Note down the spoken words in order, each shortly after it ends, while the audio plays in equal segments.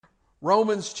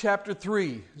Romans chapter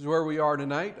 3 is where we are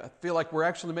tonight. I feel like we're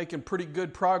actually making pretty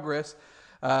good progress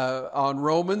on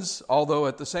Romans, although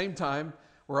at the same time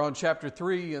we're on chapter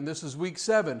 3 and this is week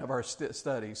 7 of our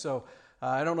study. So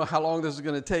I don't know how long this is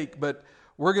going to take, but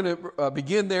we're going to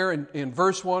begin there in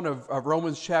verse 1 of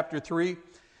Romans chapter 3.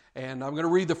 And I'm going to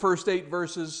read the first 8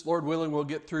 verses. Lord willing, we'll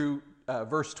get through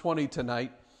verse 20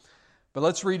 tonight. But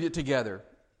let's read it together.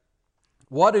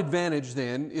 What advantage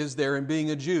then is there in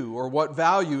being a Jew, or what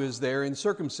value is there in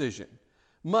circumcision?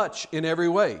 Much in every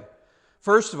way.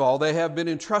 First of all, they have been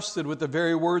entrusted with the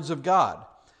very words of God.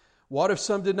 What if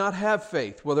some did not have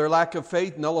faith? Will their lack of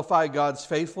faith nullify God's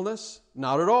faithfulness?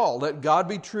 Not at all. Let God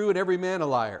be true and every man a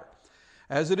liar.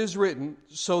 As it is written,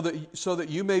 so that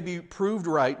you may be proved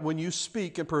right when you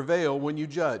speak and prevail when you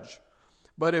judge.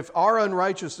 But if our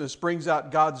unrighteousness brings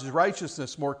out God's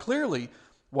righteousness more clearly,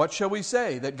 what shall we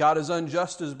say? That God is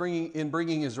unjust in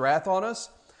bringing His wrath on us?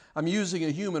 I'm using a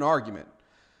human argument.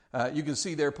 You can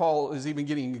see there Paul is even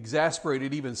getting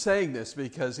exasperated even saying this,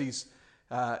 because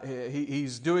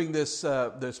he's doing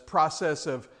this process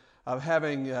of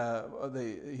having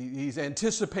he's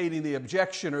anticipating the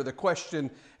objection or the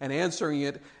question and answering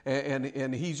it,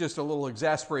 and he's just a little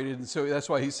exasperated, and so that's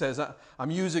why he says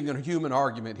I'm using a human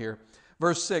argument here.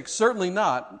 Verse 6, certainly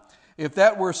not. If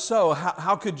that were so,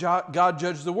 how could God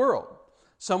judge the world?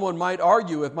 Someone might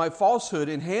argue, if my falsehood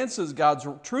enhances God's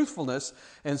truthfulness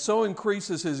and so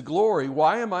increases His glory,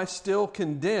 why am I still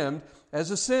condemned as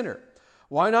a sinner?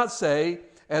 Why not say,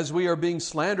 as we are being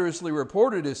slanderously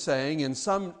reported as saying, and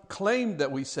some claim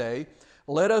that we say,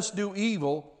 let us do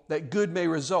evil that good may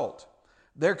result.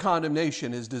 Their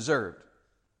condemnation is deserved.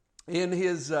 In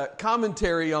his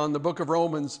commentary on the book of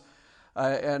Romans,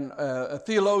 and a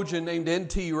theologian named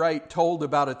N.T. Wright told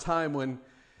about a time when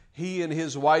he and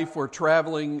his wife were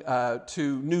traveling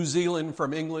to New Zealand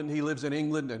from England. He lives in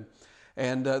England,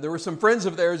 and there were some friends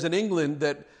of theirs in England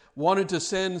that wanted to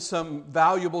send some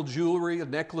valuable jewelry, a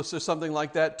necklace or something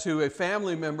like that, to a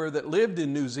family member that lived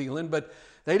in New Zealand, but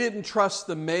they didn't trust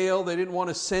the mail. They didn't want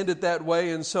to send it that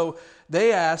way, and so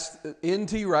they asked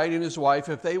N.T. Wright and his wife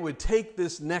if they would take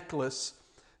this necklace,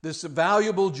 this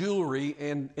valuable jewelry,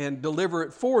 and deliver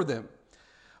it for them.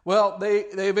 Well, they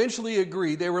eventually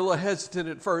agreed. They were a little hesitant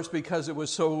at first because it was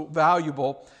so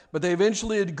valuable, but they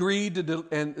eventually agreed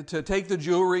to take the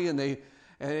jewelry, and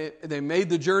they made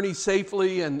the journey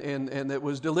safely, and it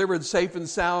was delivered safe and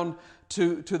sound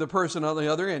to the person on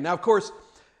the other end. Now, of course,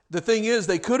 the thing is,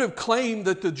 they could have claimed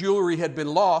that the jewelry had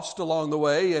been lost along the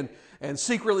way and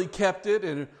secretly kept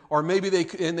it, or maybe they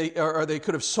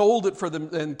could have sold it for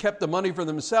them and kept the money for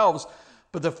themselves.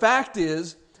 But the fact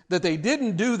is that they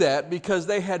didn't do that because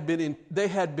they had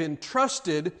been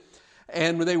trusted,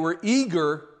 and they were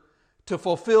eager to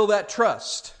fulfill that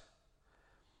trust.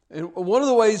 And one of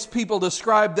the ways people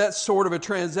describe that sort of a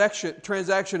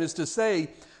transaction is to say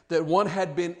that one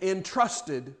had been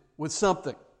entrusted with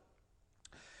something.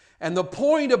 And the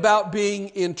point about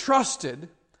being entrusted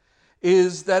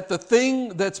is that the thing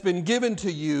that's been given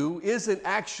to you isn't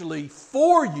actually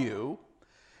for you,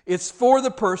 it's for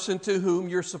the person to whom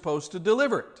you're supposed to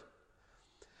deliver it.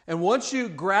 And once you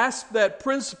grasp that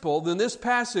principle, then this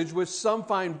passage, which some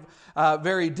find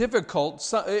very difficult,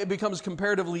 it becomes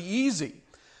comparatively easy.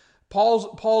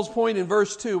 Paul's point in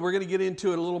verse 2, we're going to get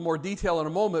into it in a little more detail in a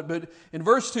moment, but in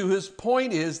verse 2, his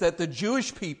point is that the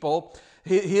Jewish people,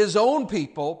 his own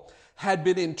people, had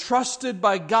been entrusted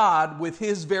by God with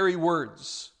His very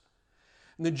words.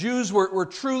 And the Jews were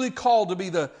truly called to be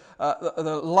the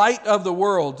light of the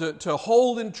world, to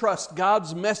hold and trust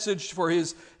God's message for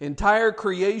His entire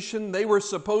creation. They were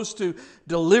supposed to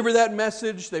deliver that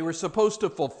message. They were supposed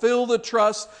to fulfill the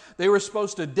trust. They were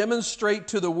supposed to demonstrate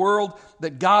to the world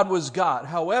that God was God.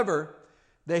 However,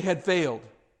 they had failed.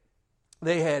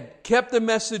 They had kept the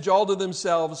message all to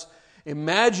themselves,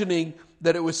 imagining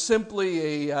that it was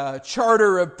simply a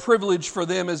charter of privilege for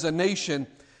them as a nation.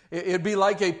 It'd be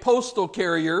like a postal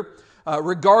carrier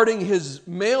regarding his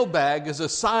mailbag as a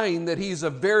sign that he's a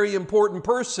very important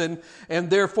person and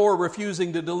therefore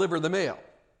refusing to deliver the mail.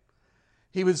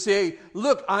 He would say,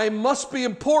 look, I must be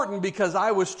important because I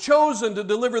was chosen to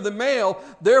deliver the mail,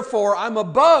 therefore I'm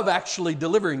above actually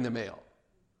delivering the mail.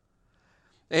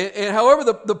 And however,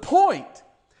 the point,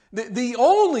 the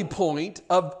only point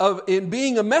of in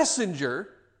being a messenger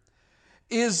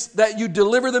is that you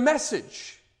deliver the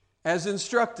message as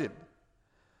instructed.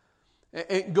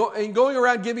 And going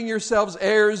around giving yourselves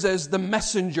airs as the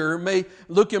messenger may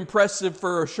look impressive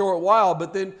for a short while,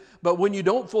 but when you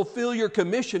don't fulfill your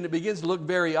commission, it begins to look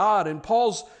very odd. And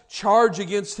Paul's charge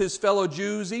against his fellow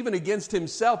Jews, even against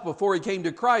himself before he came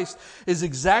to Christ, is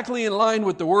exactly in line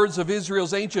with the words of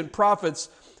Israel's ancient prophets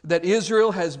that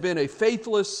Israel has been a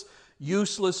faithless,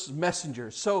 useless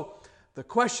messenger. So the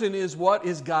question is, what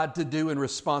is God to do in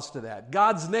response to that?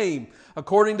 God's name,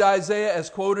 according to Isaiah, as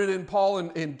quoted in Paul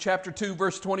in chapter 2,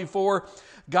 verse 24,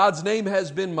 God's name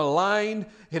has been maligned.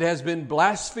 It has been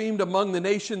blasphemed among the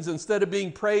nations instead of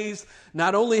being praised.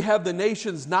 Not only have the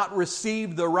nations not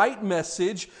received the right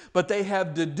message, but they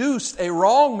have deduced a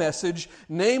wrong message,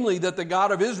 namely that the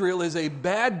God of Israel is a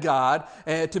bad God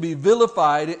to be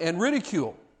vilified and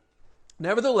ridiculed.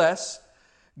 Nevertheless,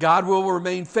 God will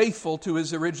remain faithful to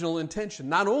His original intention.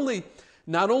 Not only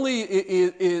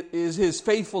is His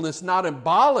faithfulness not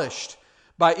abolished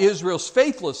by Israel's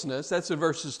faithlessness, that's in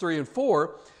verses 3 and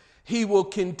 4, He will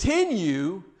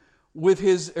continue with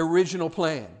His original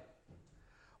plan.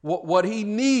 What He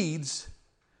needs,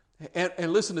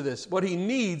 and listen to this, what He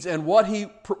needs and what He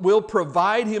will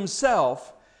provide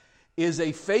Himself is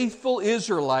a faithful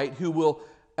Israelite who will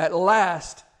at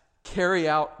last carry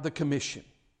out the commission.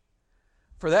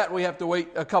 For that, we have to wait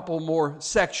a couple more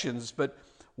sections. But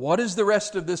what is the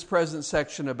rest of this present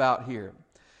section about here?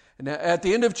 And at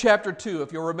the end of chapter 2,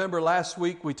 if you'll remember last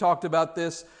week, we talked about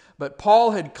this, but Paul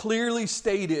had clearly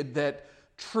stated that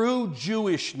true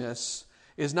Jewishness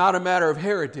is not a matter of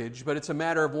heritage, but it's a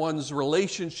matter of one's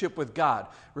relationship with God.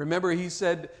 Remember, he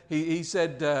said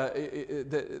that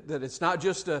it's not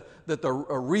just a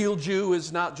real Jew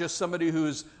is not just somebody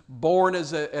who's born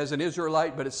as an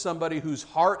Israelite, but it's somebody whose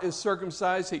heart is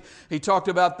circumcised. He talked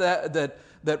about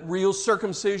that real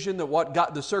circumcision,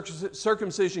 the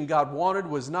circumcision God wanted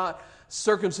was not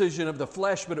circumcision of the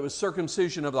flesh, but it was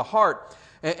circumcision of the heart.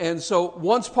 And so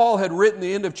once Paul had written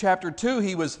the end of chapter 2,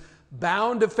 he was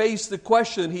bound to face the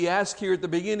question he asked here at the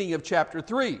beginning of chapter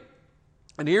 3.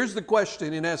 And here's the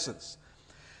question in essence.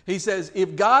 He says,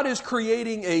 if God is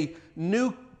creating a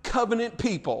new covenant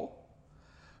people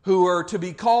who are to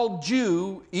be called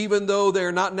Jew, even though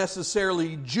they're not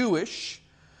necessarily Jewish,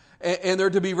 and they're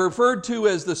to be referred to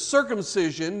as the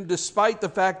circumcision, despite the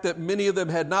fact that many of them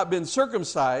had not been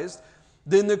circumcised,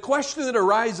 then the question that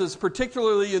arises,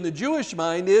 particularly in the Jewish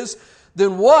mind, is,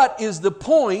 then what is the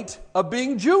point of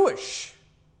being Jewish?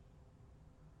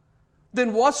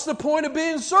 Then what's the point of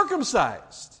being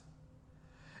circumcised?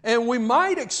 And we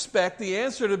might expect the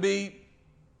answer to be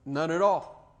none at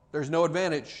all. There's no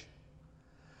advantage.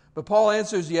 But Paul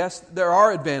answers, yes, there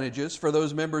are advantages for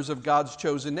those members of God's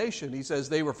chosen nation. He says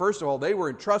they were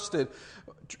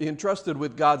entrusted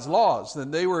with God's laws.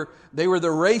 And they were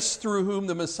the race through whom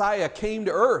the Messiah came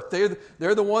to earth.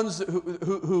 They're the ones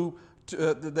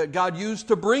that God used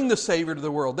to bring the Savior to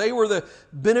the world. They were the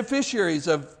beneficiaries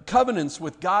of covenants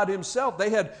with God Himself.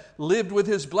 They had lived with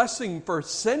His blessing for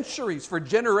centuries, for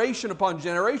generation upon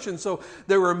generation. So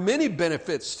there were many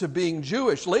benefits to being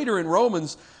Jewish. Later in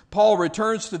Romans, Paul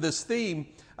returns to this theme.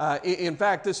 In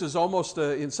fact, this is almost,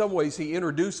 in some ways, he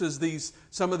introduces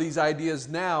some of these ideas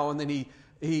now, and then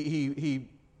he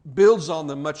builds on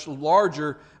them much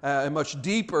larger and much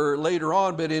deeper later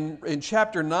on. But in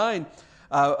chapter 9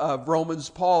 of Romans,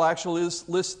 Paul actually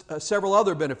lists several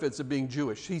other benefits of being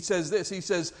Jewish. He says this, he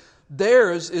says,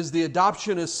 theirs is the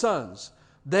adoption as sons.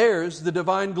 Theirs the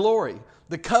divine glory,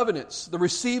 the covenants, the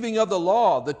receiving of the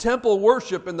law, the temple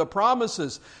worship, and the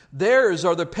promises. Theirs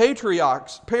are the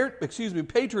patriarchs,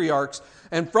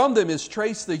 and from them is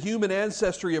traced the human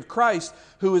ancestry of Christ,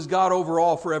 who is God over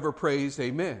all, forever praised.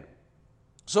 Amen.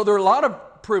 So there are a lot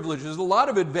of privileges, a lot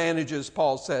of advantages,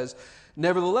 Paul says.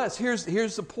 Nevertheless,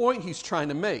 here's the point he's trying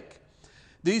to make.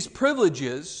 These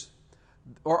privileges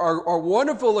are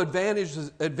wonderful advantages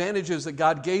that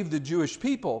God gave the Jewish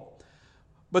people,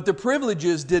 but the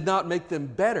privileges did not make them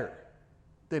better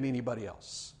than anybody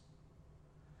else.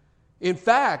 In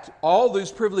fact, all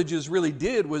those privileges really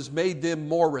did was made them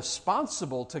more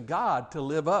responsible to God to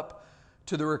live up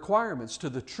to the requirements, to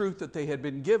the truth that they had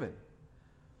been given.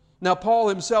 Now, Paul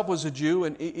himself was a Jew,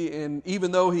 and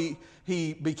even though he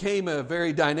became a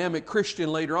very dynamic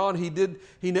Christian later on,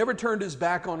 he never turned his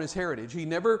back on his heritage. He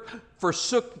never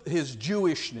forsook his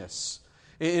Jewishness.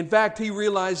 In fact, he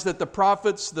realized that the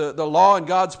prophets, the law, and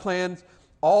God's plan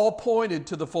all pointed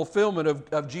to the fulfillment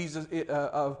of Jesus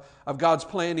of God's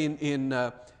plan in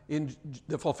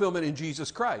the fulfillment in Jesus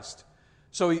Christ.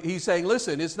 So he's saying,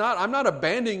 listen, I'm not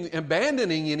abandoning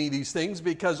any of these things,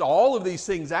 because all of these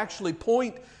things actually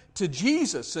point to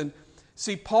Jesus. And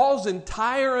see, Paul's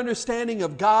entire understanding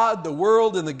of God, the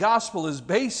world, and the gospel is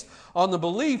based on the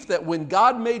belief that when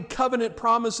God made covenant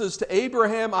promises to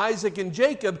Abraham, Isaac, and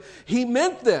Jacob, He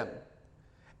meant them.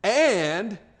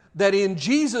 And that in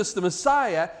Jesus, the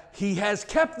Messiah, He has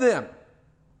kept them.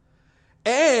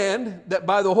 And that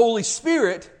by the Holy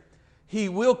Spirit, He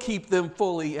will keep them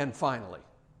fully and finally.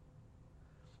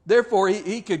 Therefore,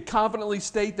 he could confidently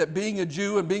state that being a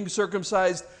Jew and being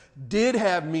circumcised did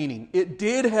have meaning. It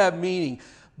did have meaning,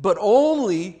 but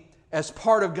only as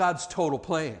part of God's total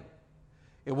plan.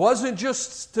 It wasn't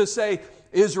just to say,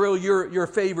 Israel, you're a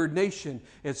favored nation.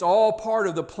 It's all part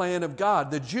of the plan of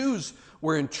God. The Jews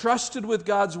were entrusted with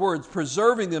God's words,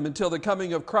 preserving them until the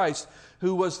coming of Christ,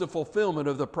 who was the fulfillment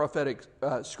of the prophetic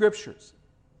scriptures.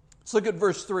 Let's look at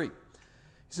verse 3. He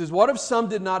says, what if some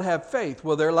did not have faith?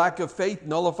 Will their lack of faith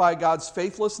nullify God's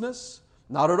faithlessness?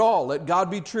 Not at all. Let God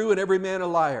be true and every man a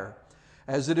liar.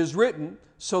 As it is written,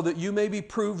 so that you may be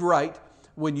proved right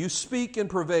when you speak and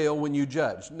prevail when you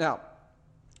judge. Now,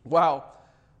 while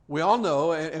we all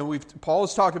know, and Paul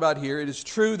has talked about here, it is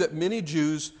true that many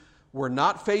Jews were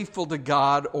not faithful to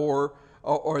God or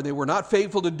they were not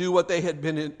faithful to do what they had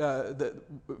been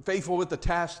faithful with the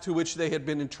task to which they had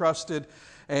been entrusted.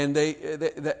 And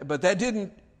but that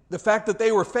didn't, the fact that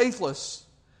they were faithless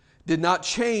did not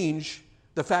change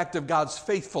the fact of God's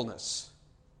faithfulness.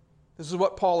 This is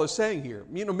what Paul is saying here.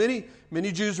 You know,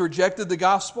 many Jews rejected the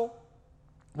gospel,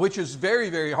 which is very,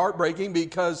 very heartbreaking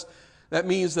because that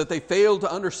means that they failed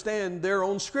to understand their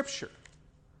own Scripture.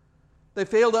 They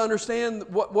failed to understand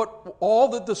what all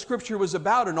that the Scripture was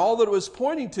about and all that it was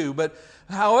pointing to. But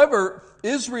however,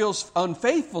 Israel's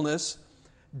unfaithfulness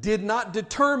did not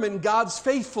determine God's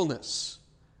faithfulness.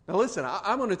 Now listen,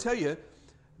 I'm going to tell you,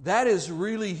 that is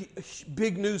really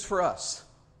big news for us.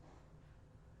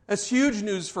 That's huge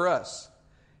news for us.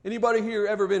 Anybody here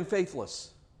ever been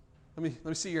faithless? Let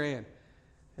me see your hand.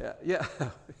 Yeah.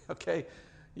 Okay.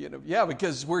 You know, yeah,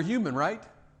 because we're human, right?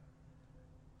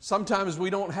 Sometimes we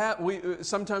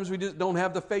just don't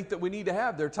have the faith that we need to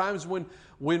have. There are times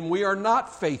when we are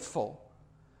not faithful.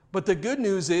 But the good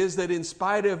news is that in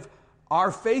spite of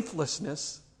our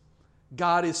faithlessness,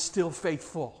 God is still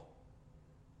faithful.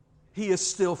 He is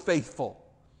still faithful.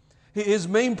 His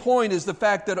main point is the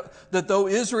fact that though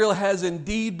Israel has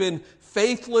indeed been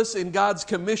faithless in God's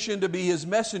commission to be His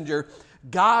messenger,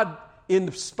 God,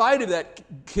 in spite of that,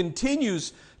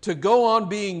 continues to go on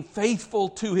being faithful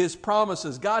to His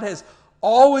promises. God has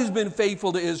always been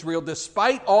faithful to Israel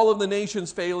despite all of the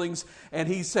nation's failings, and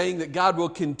He's saying that God will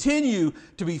continue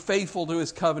to be faithful to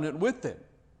His covenant with them.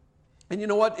 And you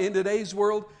know what? In today's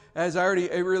world, as I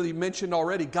really mentioned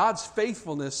already, God's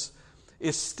faithfulness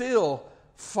is still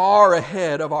far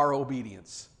ahead of our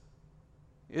obedience.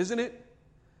 Isn't it?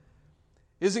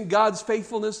 Isn't God's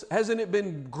faithfulness, hasn't it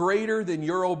been greater than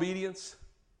your obedience?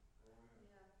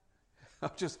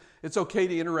 It's okay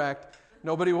to interact.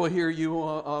 Nobody will hear you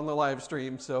on the live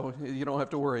stream, so you don't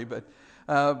have to worry. But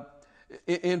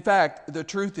in fact, the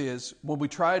truth is, when we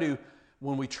try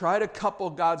to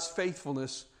couple God's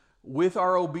faithfulness with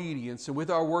our obedience and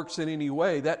with our works in any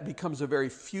way, that becomes a very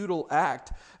futile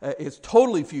act. It's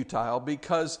totally futile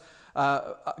because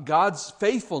God's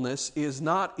faithfulness is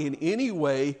not in any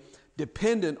way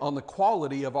dependent on the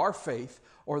quality of our faith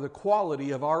or the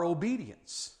quality of our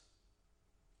obedience.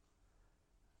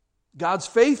 God is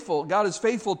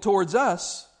faithful towards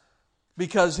us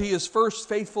because He is first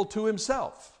faithful to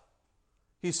Himself.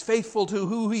 He's faithful to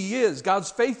who He is. God's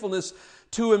faithfulness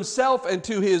to Himself and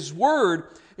to His Word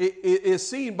is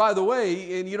seen, by the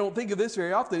way, and you don't think of this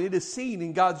very often, it is seen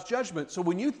in God's judgment. So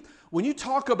when you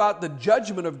talk about the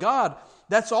judgment of God,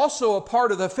 that's also a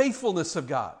part of the faithfulness of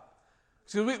God.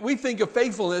 So we think of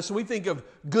faithfulness and we think of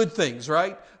good things,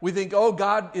 right? We think, oh,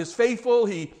 God is faithful.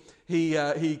 He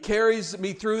carries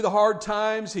me through the hard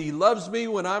times. He loves me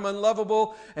when I'm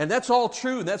unlovable. And that's all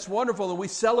true. And that's wonderful. And we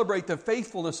celebrate the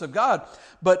faithfulness of God.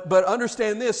 But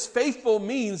understand this. Faithful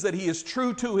means that He is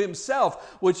true to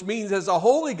Himself, which means as a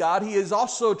holy God, He is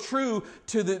also true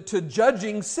to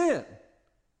judging sin.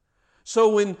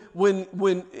 So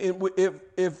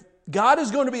if God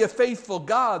is going to be a faithful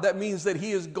God, that means that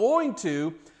He is going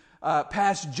to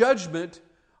pass judgment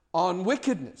on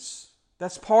wickedness.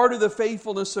 That's part of the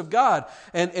faithfulness of God.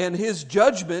 And His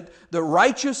judgment, the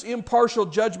righteous, impartial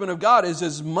judgment of God, is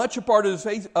as much a part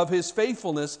of His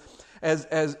faithfulness as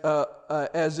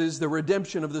is the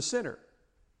redemption of the sinner.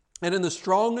 And in the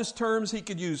strongest terms He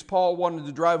could use, Paul wanted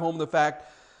to drive home the fact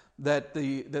that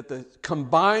the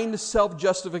combined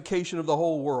self-justification of the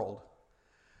whole world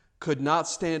could not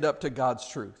stand up to God's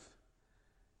truth.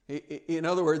 In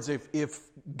other words, if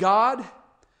God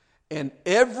and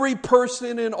every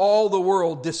person in all the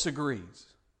world disagrees,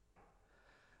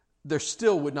 there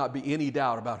still would not be any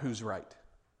doubt about who's right.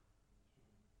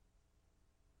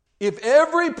 If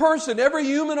every person, every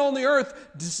human on the earth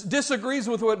disagrees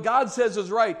with what God says is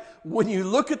right, when you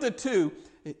look at the two,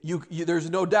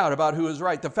 there's no doubt about who is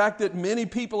right. The fact that many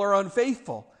people are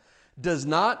unfaithful does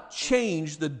not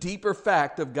change the deeper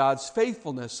fact of God's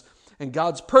faithfulness. And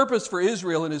God's purpose for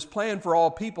Israel and His plan for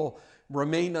all people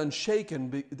remained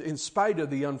unshaken in spite of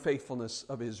the unfaithfulness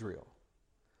of Israel.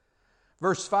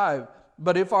 Verse 5,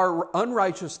 but if our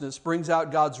unrighteousness brings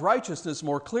out God's righteousness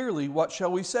more clearly, what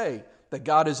shall we say? That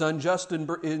God is unjust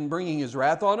in bringing His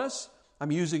wrath on us?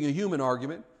 I'm using a human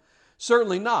argument.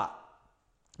 Certainly not.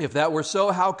 If that were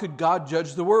so, how could God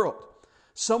judge the world?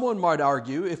 Someone might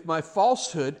argue, if my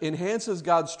falsehood enhances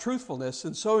God's truthfulness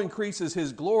and so increases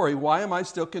His glory, why am I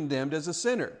still condemned as a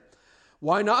sinner?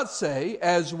 Why not say,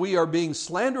 as we are being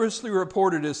slanderously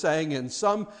reported as saying, and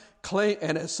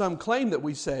as some claim that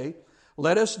we say,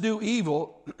 let us do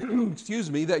evil,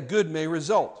 that good may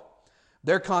result.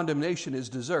 Their condemnation is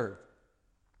deserved.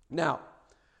 Now,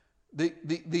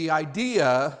 the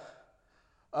idea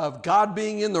of God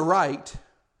being in the right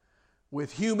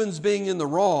with humans being in the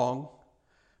wrong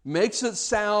makes it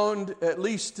sound, at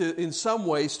least in some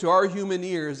ways to our human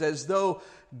ears, as though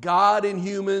God and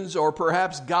humans, or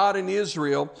perhaps God and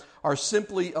Israel, are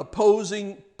simply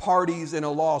opposing parties in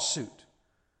a lawsuit.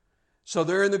 So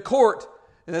they're in the court,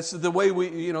 and that's the way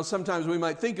sometimes we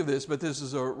might think of this, but this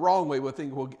is a wrong way we'll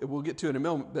think. We'll get to in a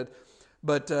moment.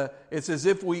 But it's as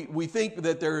if we think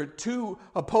that there are two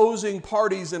opposing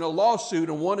parties in a lawsuit,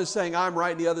 and one is saying I'm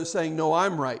right, and the other is saying no,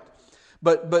 I'm right.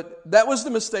 But that was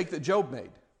the mistake that Job made.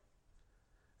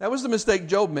 That was the mistake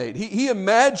Job made. He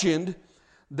imagined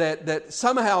that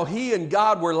somehow he and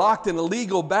God were locked in a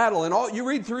legal battle. And you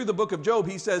read through the book of Job,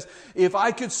 he says, if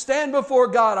I could stand before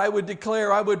God, I would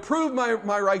declare, I would prove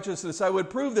my righteousness, I would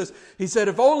prove this. He said,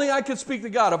 if only I could speak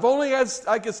to God, if only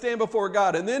I could stand before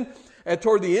God. And then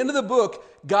toward the end of the book,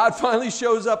 God finally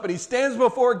shows up and he stands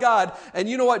before God. And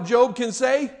you know what Job can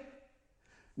say?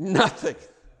 Nothing.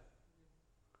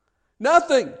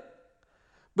 Nothing.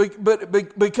 But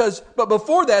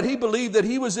before that, he believed that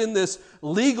he was in this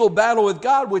legal battle with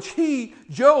God, which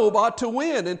Job, ought to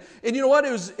win. And you know what?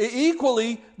 It was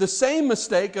equally the same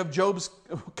mistake of Job's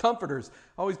comforters.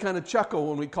 I always kind of chuckle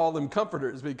when we call them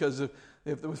comforters, because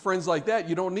if with friends like that,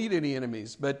 you don't need any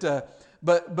enemies. But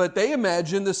they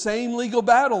imagined the same legal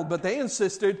battle, but they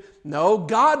insisted, no,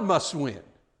 God must win.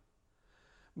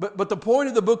 But the point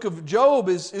of the book of Job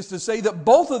is to say that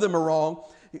both of them are wrong.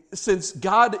 Since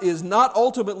God is not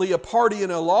ultimately a party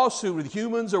in a lawsuit with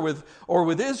humans or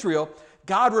with Israel,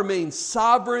 God remains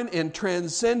sovereign and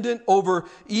transcendent over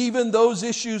even those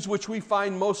issues which we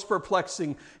find most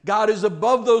perplexing. God is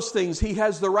above those things. He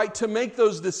has the right to make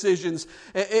those decisions.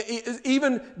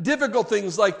 Even difficult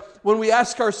things, like when we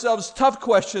ask ourselves tough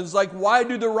questions like, why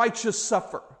do the righteous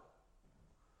suffer?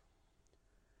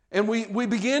 And we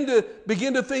begin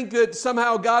to think that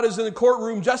somehow God is in the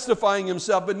courtroom justifying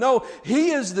Himself. But no,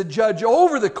 He is the judge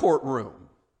over the courtroom.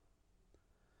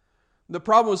 The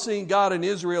problem with seeing God and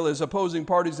Israel as opposing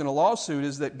parties in a lawsuit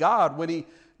is that God, when He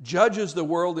judges the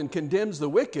world and condemns the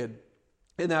wicked,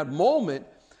 in that moment,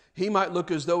 He might look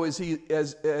as though He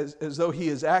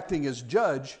is acting as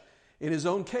judge in His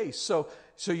own case. So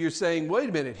you're saying, wait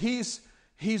a minute, He's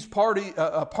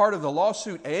a part of the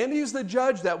lawsuit and He's the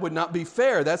judge? That would not be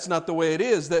fair. That's not the way it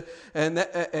is. But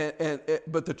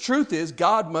the truth is,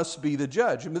 God must be the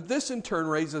judge. But this in turn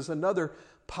raises another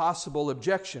possible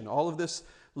objection. All of this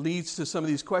leads to some of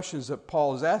these questions that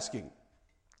Paul is asking.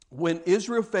 When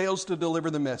Israel fails to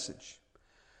deliver the message,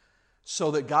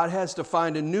 so that God has to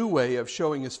find a new way of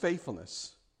showing His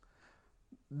faithfulness,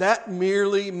 that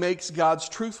merely makes God's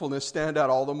truthfulness stand out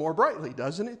all the more brightly,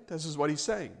 doesn't it? This is what he's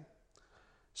saying.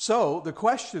 So, the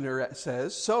questioner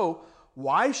says, so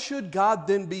why should God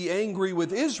then be angry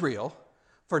with Israel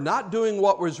for not doing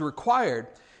what was required?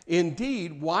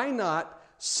 Indeed, why not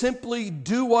simply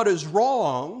do what is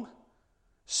wrong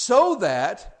so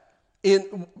that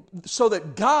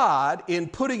God, in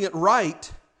putting it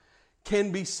right,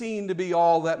 can be seen to be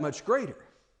all that much greater?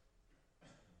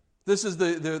 This is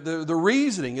the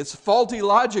reasoning. It's faulty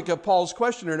logic of Paul's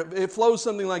questioner. And it flows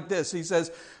something like this. He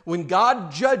says, when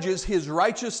God judges, His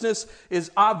righteousness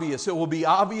is obvious. It will be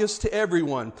obvious to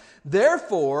everyone.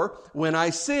 Therefore, when I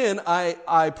sin,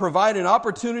 I provide an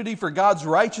opportunity for God's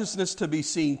righteousness to be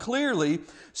seen clearly.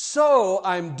 So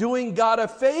I'm doing God a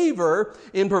favor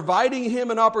in providing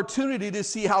Him an opportunity to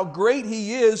see how great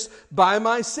He is by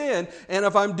my sin. And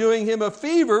if I'm doing Him a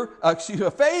favor,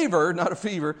 if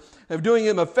doing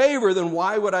Him a favor, then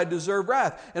why would I deserve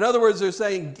wrath? In other words, they're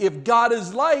saying, if God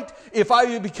is light, if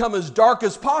I become as dark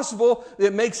as possible,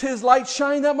 it makes His light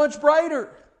shine that much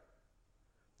brighter.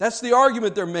 That's the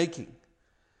argument they're making.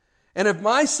 And if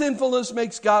my sinfulness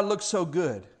makes God look so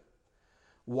good,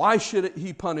 why should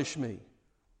He punish me?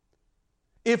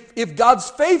 If God's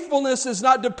faithfulness is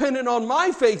not dependent on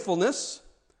my faithfulness,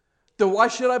 then why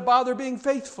should I bother being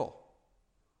faithful?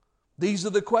 These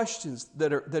are the questions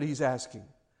that he's asking.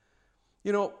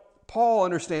 You know, Paul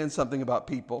understands something about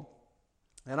people,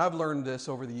 and I've learned this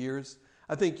over the years.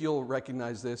 I think you'll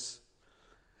recognize this,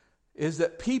 is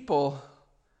that people,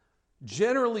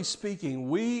 generally speaking,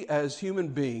 we as human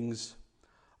beings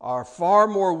are far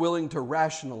more willing to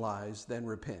rationalize than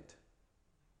repent.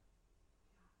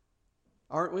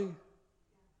 Aren't we?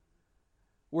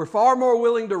 We're far more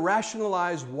willing to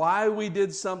rationalize why we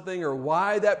did something or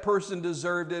why that person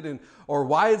deserved it or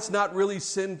why it's not really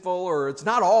sinful or it's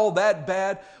not all that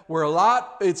bad. We're a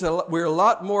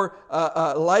lot more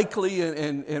likely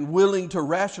and willing to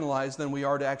rationalize than we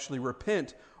are to actually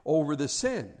repent over the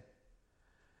sin.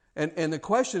 And the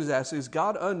question is asked, is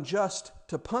God unjust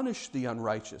to punish the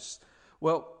unrighteous?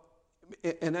 Well,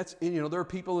 and that's, there are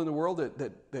people in the world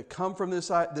that come from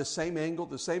this same angle,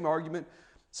 the same argument.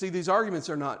 See, these arguments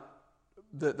are not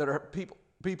that are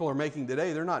people are making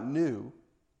today. They're not new,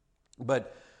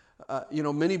 but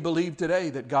many believe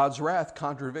today that God's wrath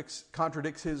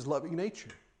contradicts His loving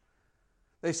nature.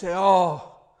 They say,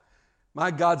 "Oh, my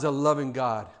God's a loving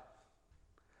God.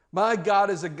 My God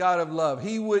is a God of love.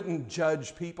 He wouldn't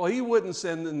judge people. He wouldn't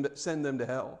send them to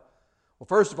hell." Well,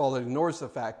 first of all, it ignores the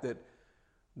fact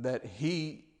that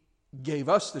He gave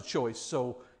us the choice,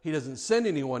 so He doesn't send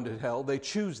anyone to hell. They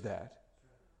choose that.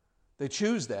 They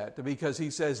choose that because He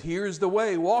says, "Here's the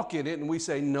way, walk in it." And we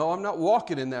say, "No, I'm not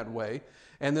walking in that way."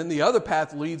 And then the other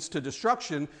path leads to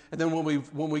destruction. And then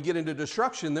when we get into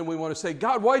destruction, then we want to say,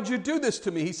 "God, why'd you do this to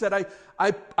me?" He said,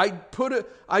 I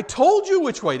told you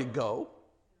which way to go.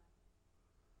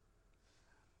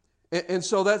 And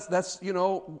so that's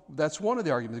one of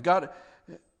the arguments.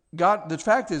 God, the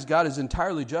fact is, God is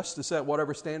entirely just to set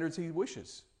whatever standards He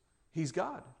wishes. He's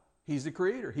God. He's the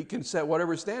Creator. He can set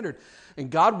whatever standard. And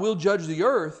God will judge the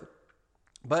earth,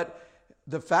 but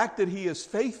the fact that He is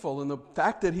faithful and the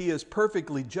fact that He is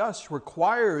perfectly just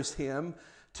requires Him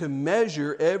to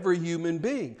measure every human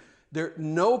being.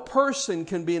 No person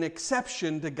can be an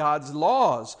exception to God's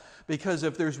laws, because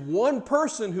if there's one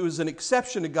person who is an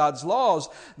exception to God's laws,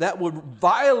 that would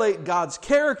violate God's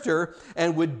character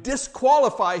and would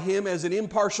disqualify Him as an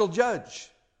impartial judge.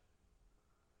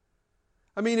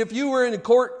 I mean, if you were in a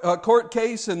court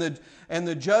case and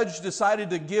the judge decided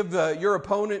to give your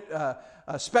opponent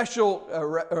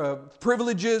special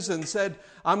privileges and said,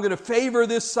 "I'm going to favor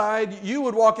this side," you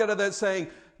would walk out of that saying,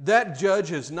 "That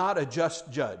judge is not a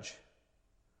just judge."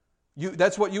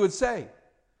 That's what you would say.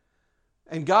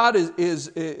 And God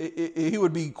He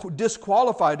would be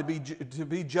disqualified to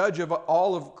be judge of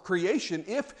all of creation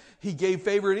if He gave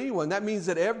favor to anyone. That means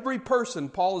that every person,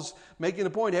 Paul is making a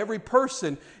point, every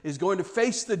person is going to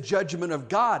face the judgment of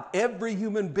God. Every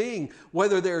human being,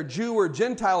 whether they're Jew or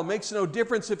Gentile, it makes no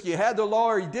difference if you had the law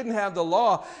or you didn't have the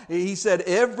law. He said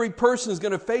every person is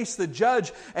going to face the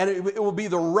judge, and it will be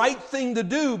the right thing to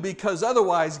do, because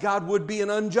otherwise God would be an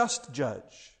unjust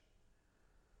judge.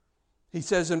 He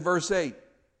says in verse 8,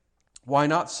 "Why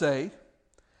not say,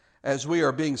 as we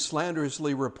are being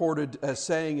slanderously reported as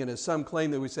saying, and as some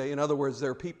claim that we say," in other words,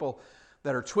 there are people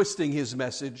that are twisting his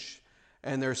message,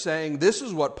 and they're saying this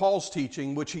is what Paul's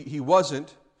teaching, which he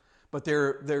wasn't, but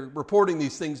they're reporting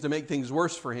these things to make things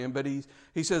worse for him. But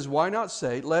he says, "Why not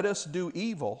say, let us do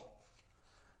evil,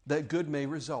 that good may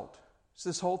result." It's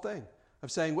this whole thing of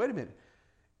saying, wait a minute,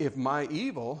 if my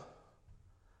evil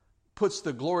puts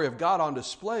the glory of God on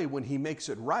display when He makes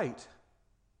it right,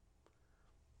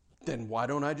 then why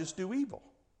don't I just do evil?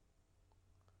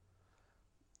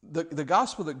 The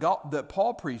gospel that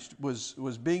Paul preached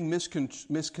was being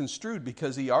misconstrued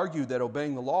because he argued that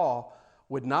obeying the law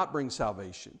would not bring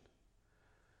salvation.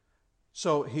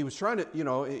 So he was trying to,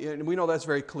 and we know that's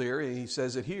very clear, and he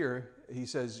says it here. He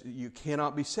says you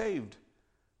cannot be saved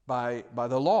by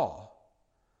the law.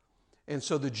 And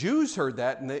so the Jews heard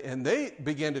that, and they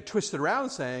began to twist it around,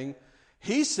 saying,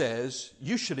 he says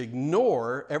you should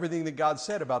ignore everything that God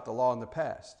said about the law in the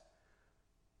past.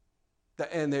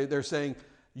 And they're saying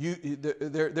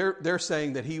they're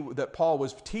saying that Paul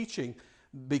was teaching,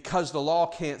 because the law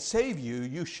can't save you,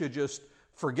 you should just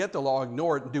forget the law,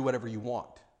 ignore it, and do whatever you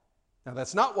want. Now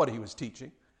that's not what he was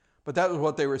teaching. But that was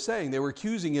what they were saying. They were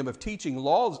accusing him of teaching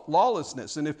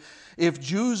lawlessness. And if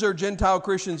Jews or Gentile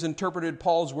Christians interpreted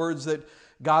Paul's words that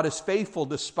God is faithful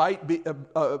despite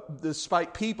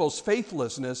people's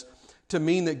faithlessness to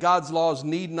mean that God's laws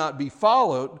need not be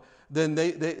followed, then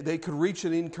they could reach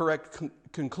an incorrect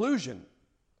conclusion.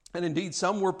 And indeed,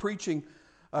 some were preaching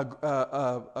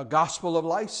a gospel of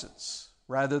license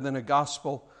rather than a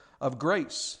gospel of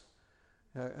grace.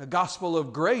 A gospel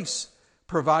of grace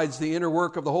provides the inner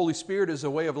work of the Holy Spirit as a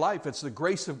way of life. It's the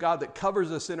grace of God that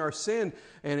covers us in our sin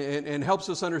and helps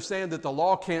us understand that the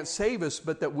law can't save us,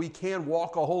 but that we can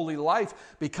walk a holy life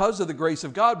because of the grace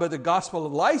of God. But the gospel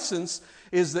of license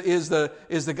is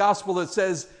the gospel that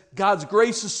says God's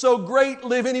grace is so great,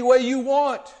 live any way you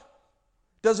want.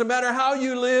 Doesn't matter how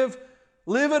you live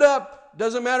it up.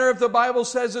 Doesn't matter if the Bible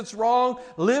says it's wrong,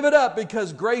 live it up,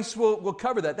 because grace will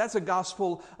cover that. That's a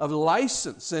gospel of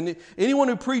license. And anyone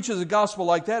who preaches a gospel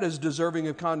like that is deserving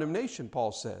of condemnation,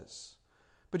 Paul says.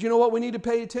 But you know what? We need to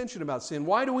pay attention about sin.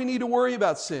 Why do we need to worry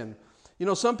about sin? You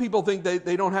know, some people think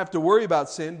they don't have to worry about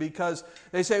sin because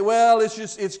they say, well,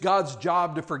 it's God's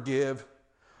job to forgive.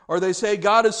 Or they say,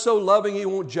 God is so loving, He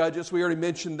won't judge us. We already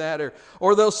mentioned that.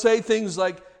 Or they'll say things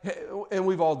like, and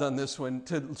we've all done this one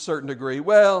to a certain degree,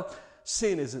 well,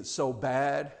 sin isn't so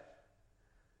bad.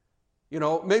 You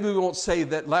know, maybe we won't say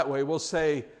that way. We'll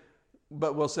say,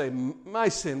 my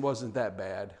sin wasn't that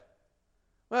bad.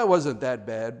 Well, it wasn't that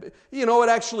bad. You know, it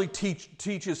actually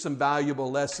teaches some valuable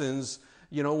lessons.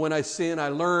 You know, when I sin, I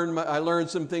learn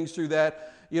some things through that.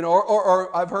 You know,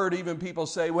 or I've heard even people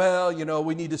say, well, you know,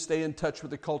 we need to stay in touch with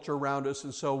the culture around us,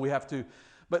 and so we have to.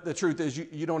 But the truth is,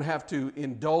 you don't have to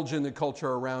indulge in the culture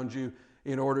around you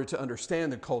in order to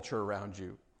understand the culture around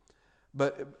you.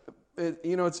 But,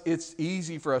 you know, it's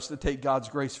easy for us to take God's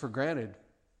grace for granted.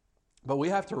 But we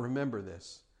have to remember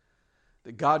this,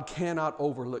 that God cannot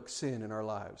overlook sin in our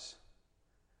lives.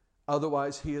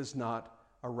 Otherwise, He is not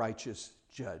a righteous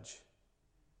judge.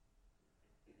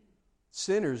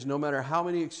 Sinners, no matter how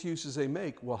many excuses they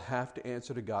make, will have to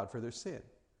answer to God for their sin.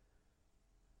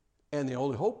 And the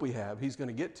only hope we have, He's going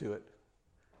to get to it,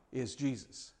 is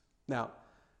Jesus. Now,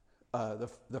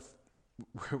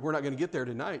 we're not going to get there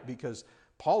tonight because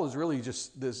Paul is really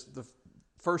just the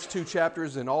first two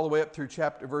chapters and all the way up through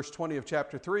verse 20 of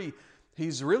chapter 3.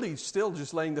 He's really still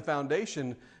just laying the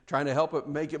foundation, trying to help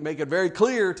make it very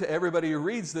clear to everybody who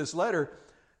reads this letter.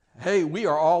 Hey, we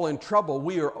are all in trouble.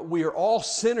 We are all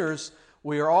sinners.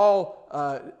 We are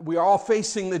all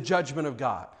facing the judgment of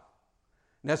God.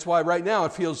 And that's why right now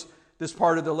this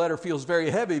part of the letter feels very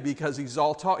heavy, because he's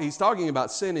talking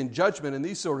about sin and judgment and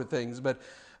these sort of things. But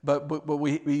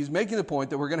he's making the point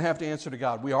that we're going to have to answer to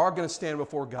God. We are going to stand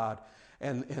before God.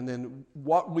 And then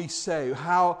what we say,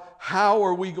 how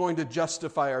are we going to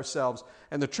justify ourselves?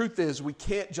 And the truth is, we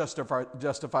can't justify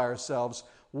ourselves.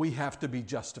 We have to be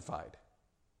justified.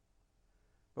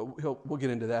 But we'll get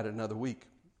into that another week.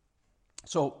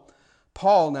 So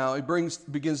Paul now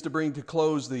begins to bring to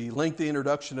close the lengthy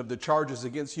introduction of the charges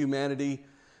against humanity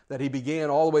that he began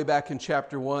all the way back in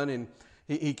chapter 1. And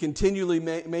he continually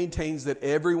maintains that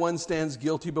everyone stands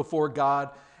guilty before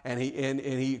God. And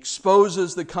he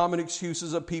exposes the common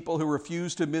excuses of people who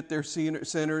refuse to admit they're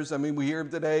sinners. I mean, we hear them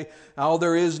today, oh,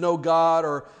 there is no God,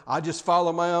 or I just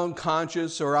follow my own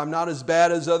conscience, or I'm not as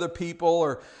bad as other people,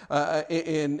 or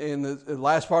in the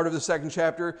last part of the second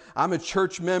chapter, I'm a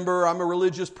church member, I'm a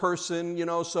religious person,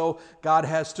 so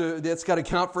that's got to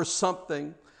count for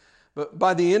something. But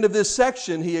by the end of this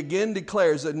section, he again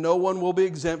declares that no one will be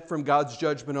exempt from God's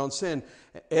judgment on sin.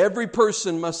 Every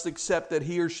person must accept that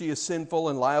he or she is sinful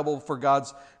and liable for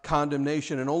God's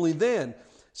condemnation. And only then,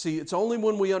 it's only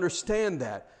when we understand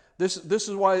that. This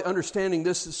is why understanding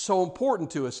this is so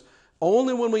important to us.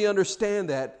 Only when we understand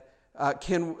that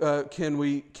can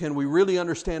we really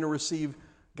understand and receive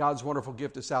God's wonderful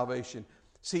gift of salvation.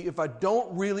 See, if I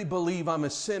don't really believe I'm a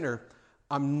sinner,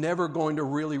 I'm never going to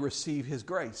really receive His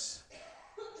grace.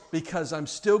 Because I'm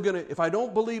still going to, if I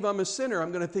don't believe I'm a sinner,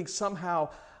 I'm going to think somehow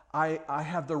I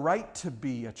have the right to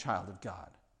be a child of God.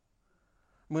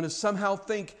 I'm going to somehow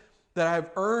think that I've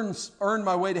earned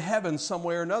my way to heaven some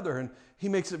way or another. And he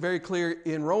makes it very clear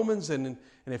in Romans and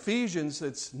in Ephesians,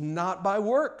 it's not by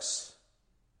works,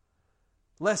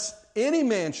 lest any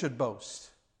man should boast.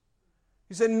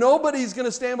 He said nobody's going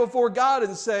to stand before God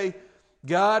and say,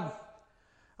 God,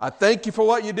 I thank you for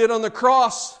what you did on the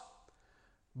cross,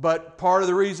 but part of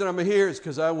the reason I'm here is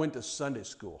because I went to Sunday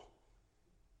school.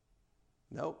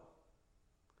 Nope.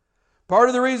 Part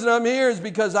of the reason I'm here is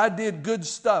because I did good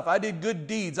stuff. I did good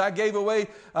deeds. I gave away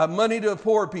money to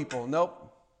poor people.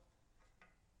 Nope.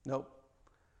 There's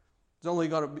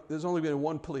only been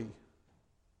one plea.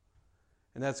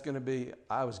 And that's going to be,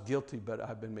 I was guilty, but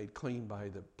I've been made clean by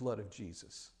the blood of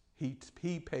Jesus. He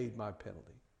paid my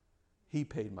penalty. He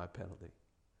paid my penalty.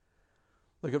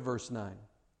 Look at verse 9.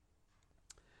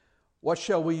 What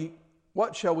shall we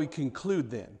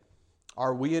conclude then?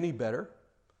 Are we any better?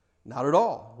 Not at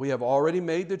all. We have already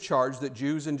made the charge that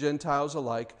Jews and Gentiles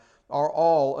alike are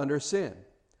all under sin.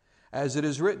 As it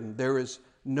is written, there is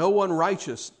no one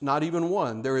righteous, not even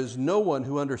one. There is no one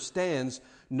who understands,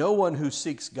 no one who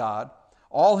seeks God.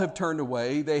 All have turned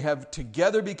away. They have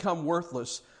together become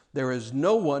worthless. There is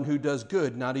no one who does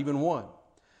good, not even one.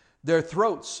 Their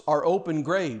throats are open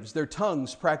graves. Their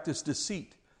tongues practice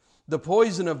deceit. The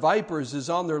poison of vipers is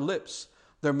on their lips.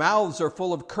 Their mouths are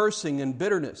full of cursing and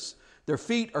bitterness. Their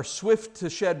feet are swift to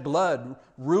shed blood.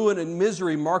 Ruin and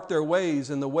misery mark their ways,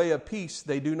 and the way of peace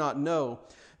they do not know.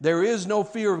 There is no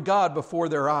fear of God before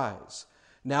their eyes.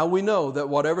 Now we know that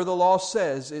whatever the law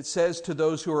says, it says to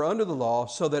those who are under the law,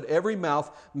 so that every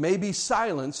mouth may be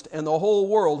silenced and the whole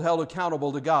world held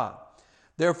accountable to God.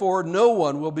 Therefore, no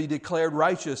one will be declared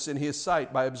righteous in his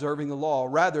sight by observing the law.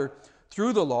 Rather,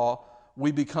 through the law,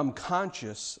 we become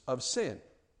conscious of sin.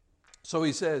 So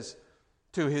he says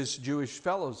to his Jewish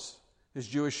fellows, his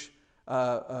Jewish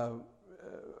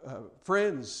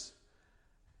friends,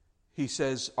 he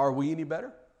says, are we any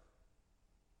better?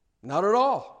 Not at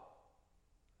all.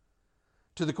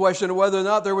 To the question of whether or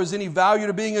not there was any value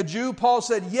to being a Jew, Paul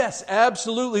said, yes,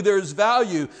 absolutely there is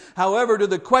value. However, to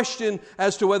the question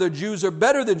as to whether Jews are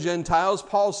better than Gentiles,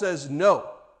 Paul says, no.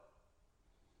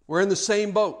 We're in the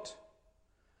same boat.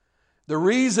 The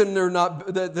reason they're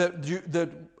not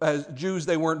that as Jews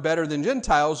they weren't better than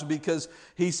Gentiles because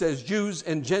he says Jews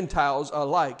and Gentiles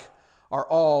alike are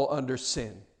all under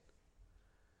sin.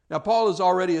 Now, Paul has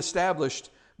already established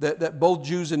that both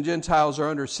Jews and Gentiles are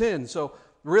under sin. So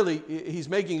really, he's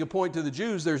making a point to the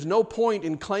Jews. There's no point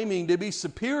in claiming to be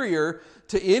superior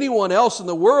to anyone else in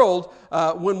the world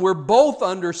when we're both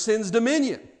under sin's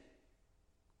dominion.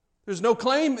 There's no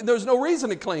reason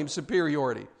to claim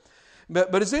superiority.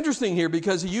 But it's interesting here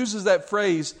because he uses that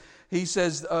phrase. He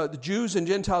says the Jews and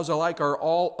Gentiles alike are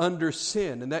all under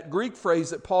sin. And that Greek phrase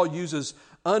that Paul uses,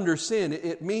 under sin,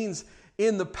 it means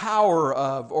in the power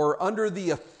of or under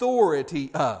the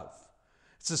authority of.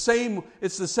 It's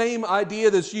the same idea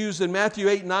that's used in Matthew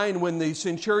 8:9 when the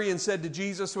centurion said to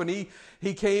Jesus when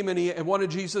he came and wanted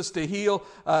Jesus to heal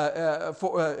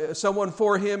someone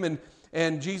for him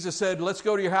and Jesus said, let's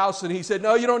go to your house. And he said,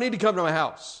 no, you don't need to come to my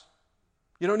house.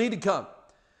 You don't need to come.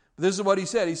 This is what he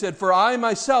said. He said, for I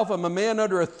myself am a man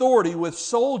under authority with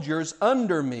soldiers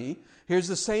under me. Here's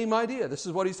the same idea. This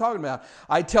is what he's talking about.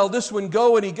 I tell this one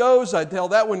go and he goes. I tell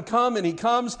that one come and he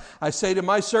comes. I say to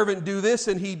my servant do this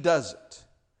and he does it.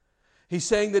 He's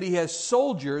saying that he has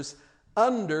soldiers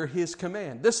under his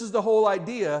command. This is the whole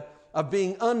idea of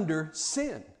being under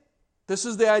sin. This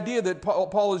is the idea that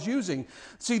Paul is using.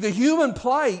 See, the human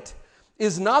plight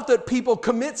is not that people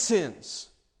commit sins.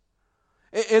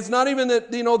 It's not even that,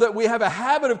 that we have a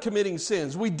habit of committing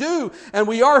sins. We do, and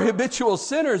we are habitual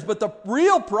sinners. But the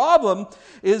real problem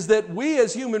is that we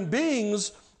as human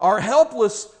beings are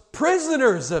helpless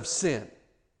prisoners of sin.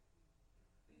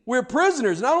 We're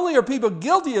prisoners. Not only are people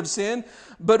guilty of sin,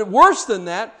 but worse than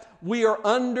that, we are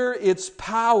under its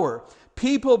power.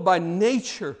 People by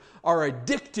nature are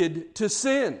addicted to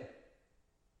sin.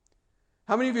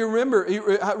 How many of you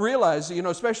realize,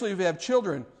 especially if you have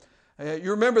children,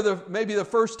 you remember maybe the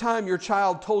first time your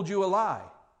child told you a lie.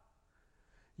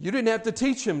 You didn't have to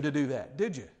teach him to do that,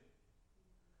 did you?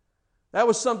 That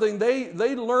was something they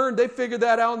learned, they figured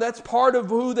that out, and that's part of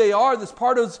who they are. That's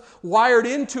part of what's wired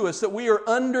into us, that we are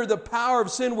under the power of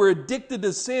sin. We're addicted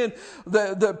to sin.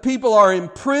 The people are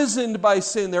imprisoned by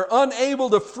sin. They're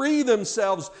unable to free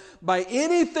themselves by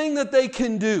anything that they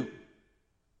can do.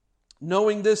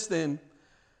 Knowing this then,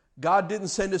 God didn't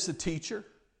send us a teacher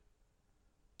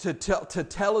to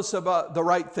tell us about the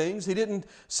right things. He didn't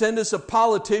send us a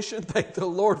politician. Thank the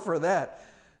Lord for that.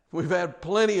 We've had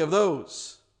plenty of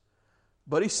those.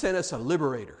 But He sent us a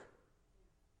liberator.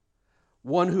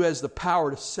 One who has the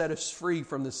power to set us free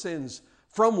from the sins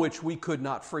from which we could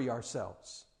not free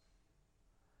ourselves.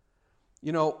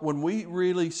 When we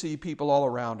really see people all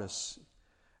around us,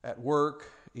 at work,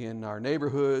 in our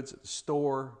neighborhoods, at the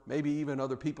store, maybe even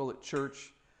other people at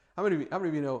church, how many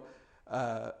of you know,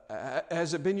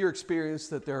 has it been your experience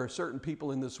that there are certain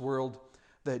people in this world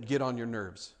that get on your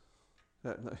nerves?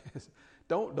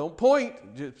 Don't point.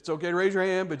 It's okay to raise your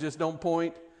hand, but just don't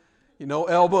point.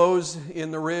 Elbows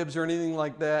in the ribs or anything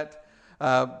like that.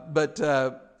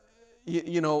 The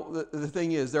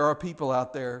thing is, there are people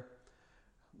out there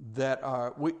that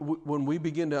are, when we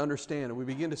begin to understand and we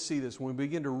begin to see this, when we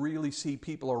begin to really see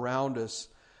people around us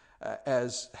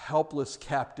as helpless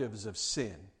captives of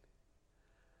sin,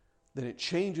 then it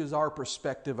changes our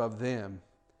perspective of them,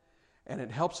 and it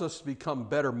helps us become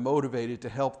better motivated to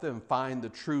help them find the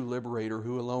true liberator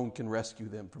who alone can rescue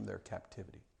them from their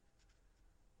captivity.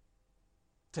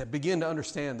 To begin to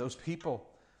understand those people.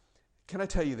 Can I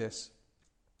tell you this?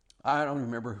 I don't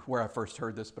remember where I first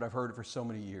heard this, but I've heard it for so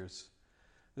many years.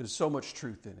 There's so much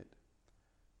truth in it.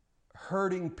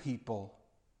 Hurting people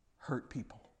hurt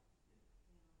people.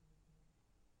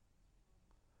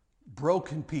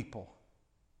 Broken people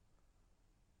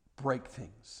break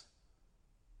things.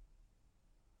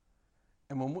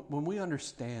 And when we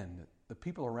understand that the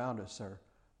people around us are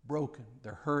broken,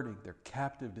 they're hurting, they're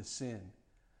captive to sin,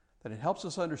 that it helps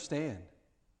us understand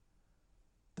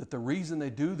that the reason they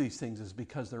do these things is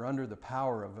because they're under the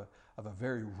power of a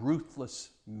very ruthless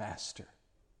master.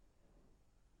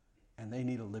 And they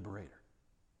need a liberator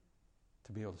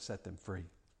to be able to set them free.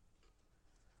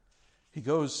 He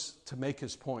goes to make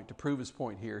his point, to prove his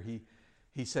point here.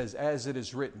 He says, as it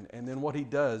is written. And then what he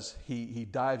does, he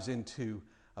dives into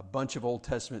a bunch of Old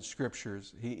Testament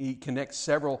scriptures. He connects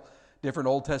several different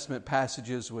Old Testament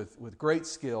passages with great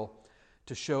skill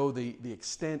to show the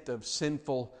extent of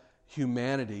sinful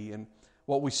humanity. And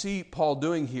what we see Paul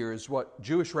doing here is what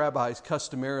Jewish rabbis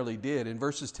customarily did. In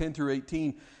verses 10 through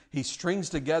 18, he strings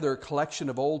together a collection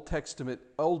of Old Testament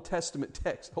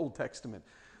text. Old Testament.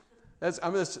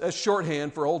 That's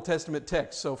shorthand for Old Testament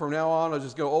text. So from now on, I'll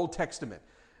just go Old Testament,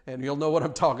 and you'll know what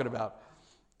I'm talking about.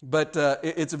 But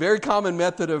it's a very common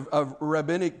method of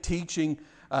rabbinic teaching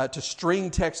to string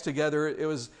text together.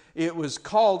 It was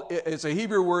called. It's a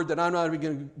Hebrew word that I'm not even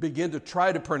going to begin to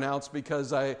try to pronounce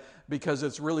because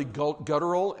it's really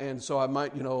guttural, and so I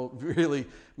might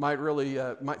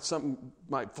something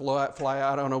might fly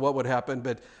out. I don't know what would happen,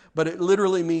 but it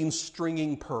literally means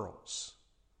stringing pearls.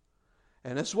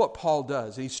 And that's what Paul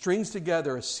does. He strings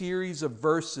together a series of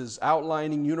verses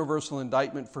outlining universal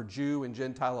indictment for Jew and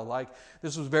Gentile alike.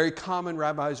 This was very common.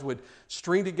 Rabbis would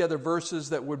string together verses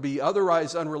that would be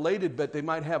otherwise unrelated, but they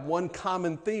might have one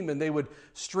common theme, and they would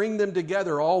string them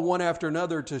together all one after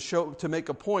another to make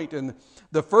a point. And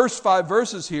the first 5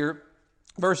 verses here,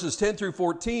 verses 10 through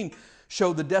 14,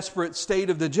 show the desperate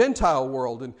state of the Gentile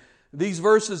world. And these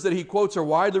verses that he quotes are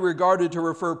widely regarded to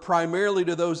refer primarily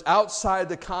to those outside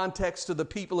the context of the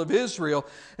people of Israel.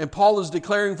 And Paul is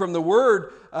declaring from the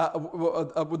Word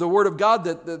of God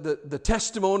that the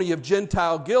testimony of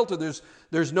Gentile guilt, and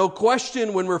there's no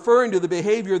question when referring to the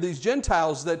behavior of these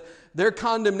Gentiles that their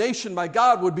condemnation by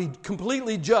God would be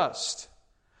completely just.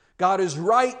 God is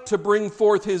right to bring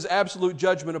forth His absolute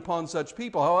judgment upon such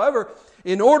people. However,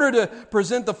 in order to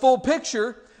present the full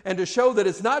picture, and to show that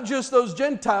it's not just those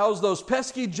Gentiles, those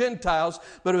pesky Gentiles,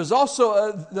 but it was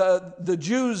also the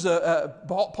Jews,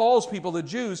 Paul's people, the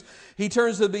Jews, he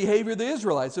turns to the behavior of the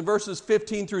Israelites. In verses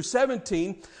 15 through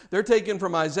 17, they're taken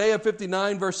from Isaiah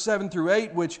 59, verse 7 through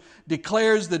 8, which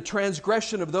declares the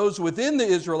transgression of those within the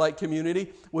Israelite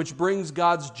community, which brings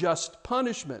God's just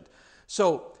punishment.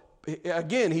 So,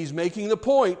 again, he's making the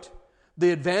point.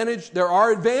 There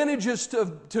are advantages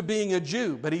to being a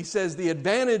Jew, but he says the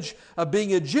advantage of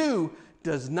being a Jew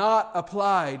does not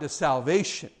apply to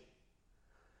salvation.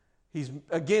 He's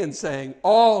again saying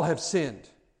all have sinned.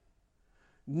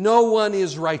 No one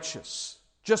is righteous.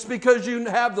 Just because you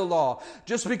have the law,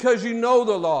 just because you know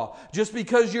the law, just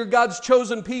because you're God's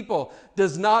chosen people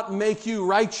does not make you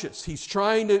righteous. He's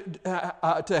trying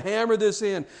to hammer this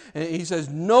in. And he says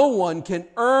no one can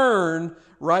earn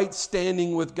right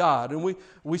standing with God. And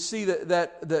we see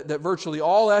that virtually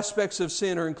all aspects of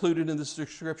sin are included in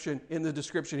the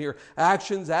description here.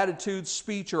 Actions, attitudes,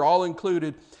 speech are all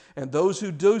included. And those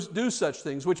who do such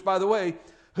things, which by the way,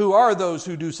 who are those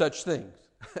who do such things?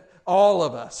 All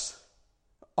of us.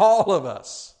 All of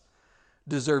us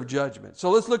deserve judgment.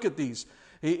 So let's look at these.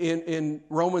 In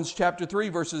Romans chapter 3,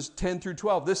 verses 10 through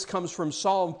 12, this comes from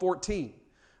Psalm 14,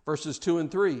 verses 2 and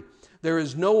 3. There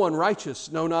is no one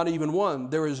righteous, no, not even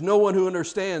one. There is no one who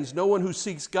understands, no one who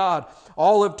seeks God.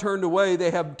 All have turned away.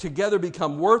 They have together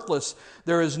become worthless.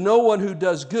 There is no one who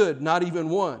does good, not even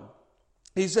one.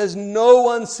 He says no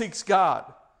one seeks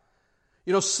God.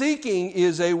 You know, seeking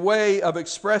is a way of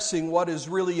expressing what is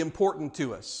really important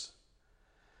to us.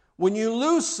 When you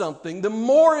lose something, the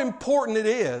more important it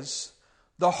is,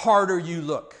 the harder you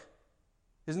look.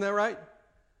 Isn't that right?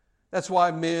 That's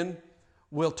why men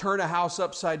will turn a house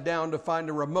upside down to find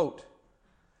a remote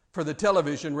for the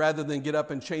television rather than get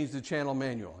up and change the channel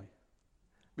manually.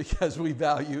 Because we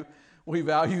value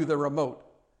the remote.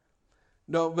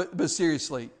 No, but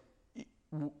seriously,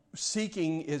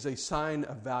 seeking is a sign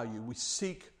of value. We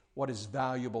seek what is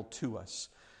valuable to us.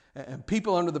 And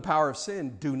people under the power of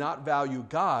sin do not value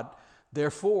God.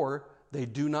 Therefore, they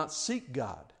do not seek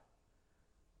God.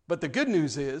 But the good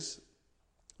news is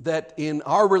that in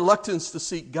our reluctance to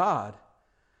seek God,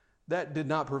 that did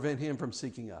not prevent Him from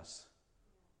seeking us.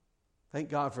 Thank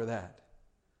God for that.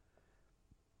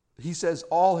 He says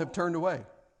all have turned away.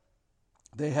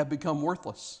 They have become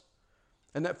worthless.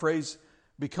 And that phrase,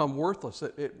 become worthless.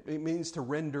 It means to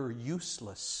render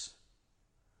useless.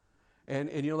 And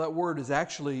you know, that word is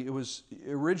actually,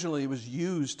 originally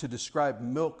used to describe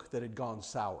milk that had gone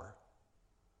sour.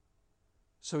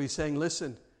 So he's saying,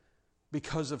 listen,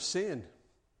 because of sin,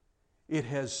 it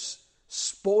has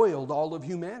spoiled all of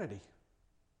humanity.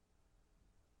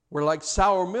 We're like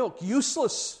sour milk,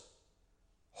 useless,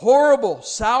 horrible,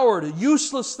 sour, a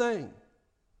useless thing.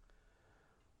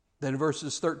 Then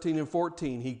verses 13 and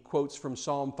 14, he quotes from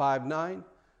Psalm 5:9,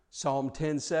 Psalm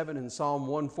 10:7, and Psalm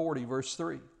 140, verse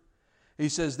 3. He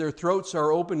says, their throats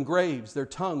are open graves, their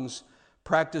tongues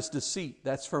practice deceit.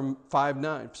 That's from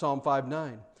Psalm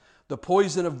 5:9. The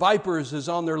poison of vipers is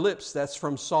on their lips. That's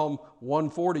from Psalm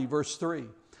 140, verse 3.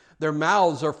 Their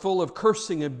mouths are full of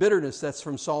cursing and bitterness. That's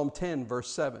from Psalm 10,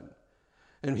 verse 7.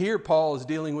 And here Paul is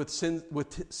dealing with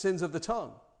sins of the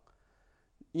tongue.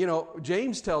 You know,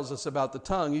 James tells us about the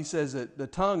tongue. He says that the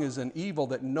tongue is an evil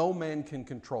that no man can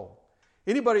control.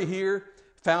 Anybody here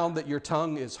found that your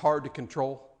tongue is hard to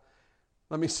control?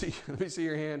 Let me see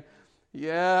your hand.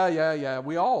 Yeah.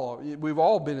 We've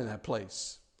all been in that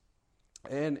place.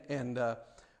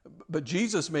 But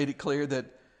Jesus made it clear that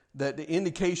the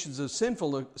indications of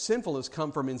sinfulness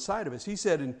come from inside of us. He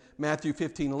said in Matthew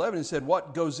 15:11, he said,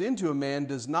 what goes into a man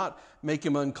does not make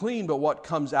him unclean, but what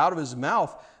comes out of his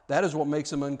mouth, that is what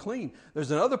makes him unclean.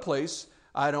 There's another place,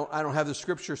 I don't have the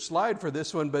scripture slide for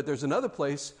this one, but there's another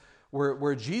place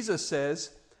where Jesus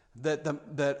says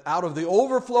that out of the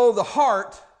overflow of the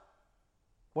heart,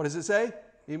 what does it say?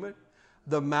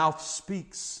 The mouth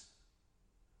speaks.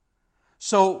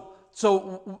 So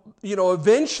you know,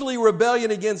 eventually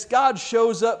rebellion against God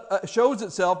shows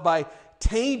itself by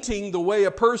tainting the way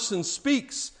a person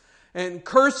speaks, and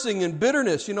cursing and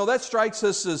bitterness. You know, that strikes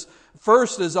us as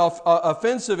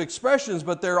offensive expressions,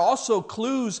 but there are also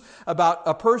clues about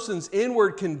a person's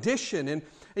inward condition. And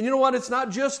you know what? It's not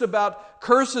just about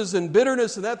curses and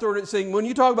bitterness and that sort of thing. When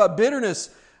you talk about bitterness,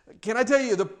 can I tell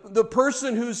you, the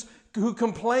person who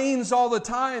complains all the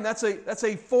time, that's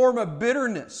a form of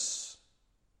bitterness.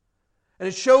 And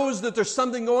it shows that there's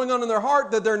something going on in their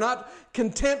heart, that they're not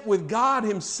content with God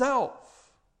Himself.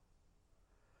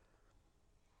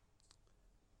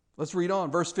 Let's read on,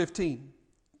 verse 15.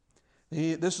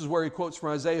 This is where he quotes from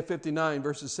Isaiah 59,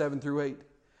 verses 7 through 8.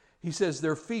 He says,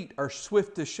 their feet are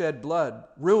swift to shed blood.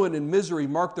 Ruin and misery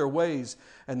mark their ways,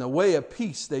 and the way of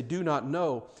peace they do not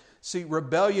know. See,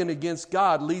 rebellion against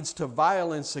God leads to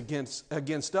violence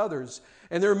against others.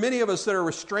 And there are many of us that are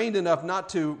restrained enough not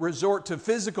to resort to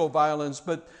physical violence,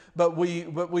 but we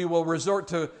will resort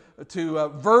to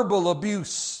verbal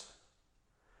abuse.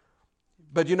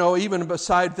 But you know, even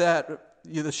beside that,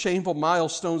 the shameful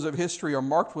milestones of history are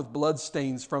marked with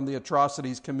bloodstains from the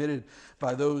atrocities committed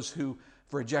by those who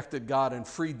rejected God and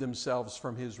freed themselves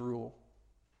from His rule.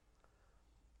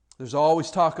 There's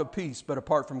always talk of peace, but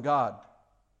apart from God,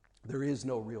 there is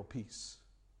no real peace.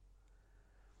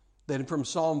 Then from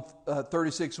Psalm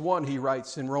 36:1, he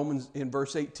writes in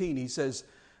verse 18, he says,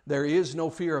 there is no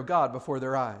fear of God before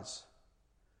their eyes.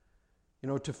 You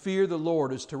know, to fear the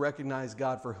Lord is to recognize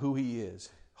God for who He is.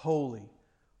 Holy,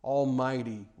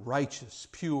 almighty, righteous,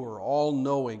 pure,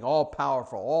 all-knowing,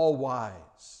 all-powerful,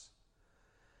 all-wise.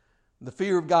 The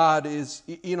fear of God is,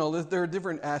 you know, there are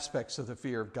different aspects of the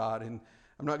fear of God, and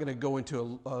I'm not going to go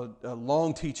into a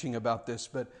long teaching about this,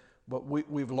 but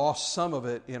we've lost some of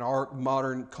it in our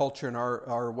modern culture and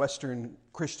our Western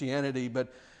Christianity.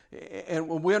 And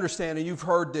we understand, and you've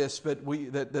heard this, but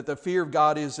that the fear of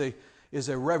God is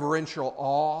a reverential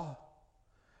awe,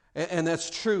 and that's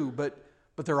true. But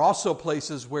there are also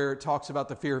places where it talks about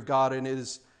the fear of God, and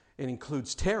it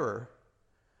includes terror,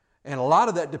 and a lot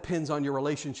of that depends on your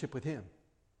relationship with Him.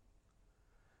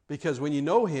 Because when you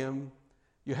know Him,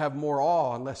 you have more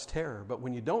awe and less terror. But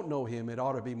when you don't know Him, it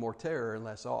ought to be more terror and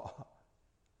less awe.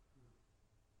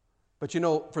 But you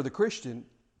know, for the Christian,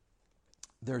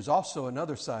 there's also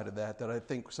another side of that I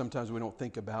think sometimes we don't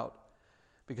think about.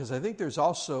 Because I think there's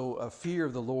also a fear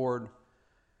of the Lord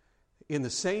in the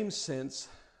same sense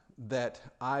that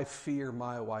I fear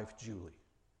my wife, Julie.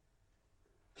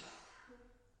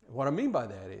 What I mean by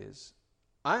that is,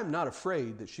 I am not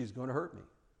afraid that she's going to hurt me.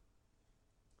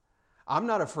 I'm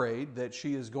not afraid that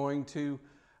she is going to,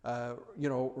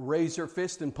 raise her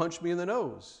fist and punch me in the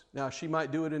nose. Now, she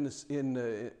might do it in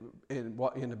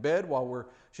the bed while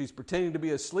she's pretending to be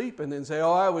asleep, and then say,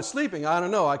 "Oh, I was sleeping." I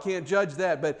don't know. I can't judge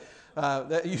that, but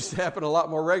that used to happen a lot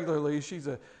more regularly.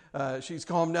 She's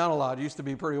calmed down a lot. Used to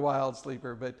be a pretty wild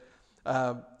sleeper, but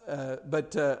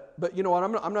you know what?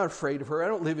 I'm not afraid of her. I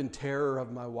don't live in terror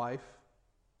of my wife.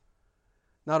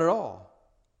 Not at all.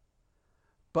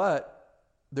 But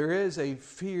there is a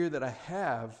fear that I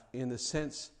have in the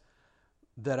sense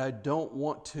that I don't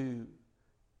want to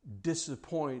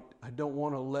disappoint. I don't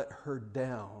want to let her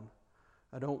down.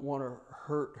 I don't want to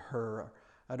hurt her.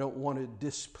 I don't want to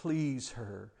displease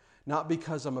her. Not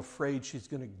because I'm afraid she's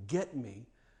going to get me,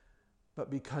 but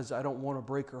because I don't want to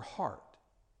break her heart.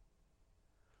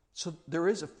 So there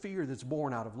is a fear that's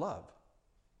born out of love.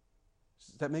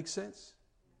 Does that make sense?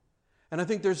 And I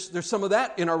think there's some of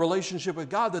that in our relationship with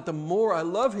God, that the more I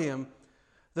love Him,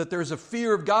 that there's a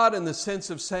fear of God in the sense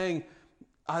of saying,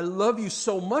 I love you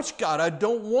so much, God. I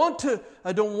don't want to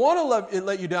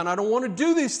let you down. I don't want to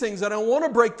do these things. I don't want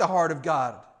to break the heart of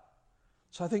God.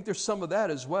 So I think there's some of that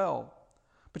as well.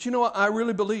 But you know what? I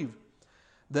really believe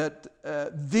that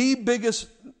the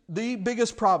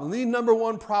biggest problem, the number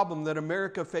one problem that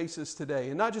America faces today,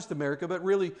 and not just America, but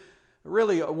really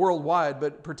worldwide,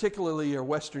 but particularly our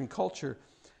Western culture,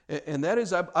 and that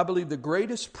is, I believe, the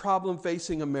greatest problem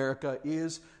facing America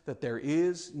is that there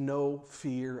is no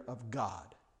fear of God.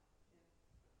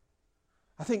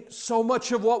 I think so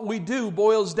much of what we do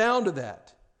boils down to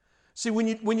that. See,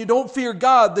 when you don't fear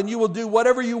God, then you will do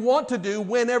whatever you want to do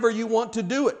whenever you want to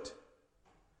do it.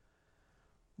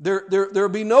 There will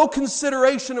be no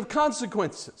consideration of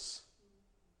consequences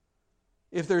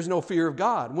if there's no fear of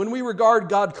God. When we regard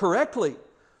God correctly,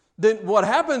 then what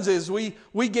happens is we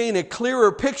gain a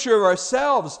clearer picture of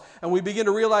ourselves, and we begin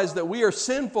to realize that we are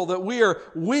sinful, that we are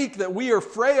weak, that we are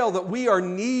frail, that we are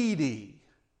needy.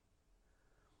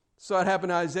 So it happened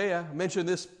to Isaiah. I mentioned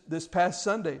this past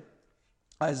Sunday.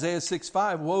 Isaiah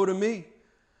 6:5, woe to me,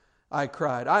 I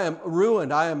cried. I am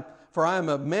ruined, for I am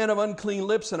a man of unclean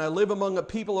lips, and I live among a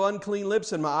people of unclean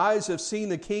lips, and my eyes have seen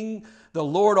the King, the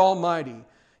Lord Almighty.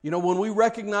 You know, when we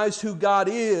recognize who God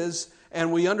is,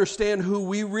 and we understand who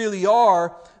we really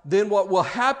are, then what will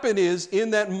happen is,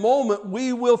 in that moment,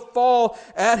 we will fall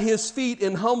at His feet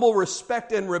in humble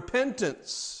respect and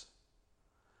repentance.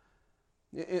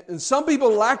 And some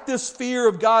people lack this fear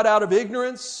of God out of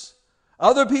ignorance.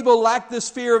 Other people lack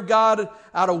this fear of God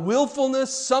out of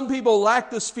willfulness. Some people lack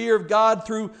this fear of God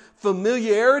through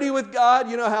familiarity with God.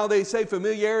 You know how they say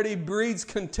familiarity breeds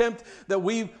contempt, that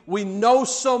we know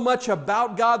so much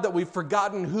about God that we've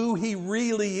forgotten who He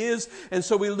really is, and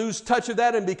so we lose touch of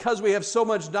that, and because we have so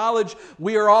much knowledge,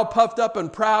 we are all puffed up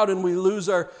and proud, and we lose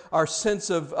our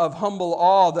sense of humble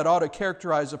awe that ought to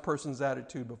characterize a person's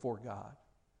attitude before God.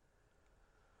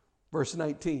 Verse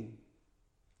 19,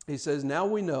 he says, now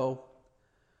we know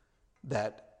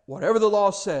that whatever the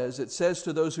law says, it says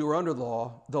to those who are under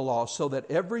the law, so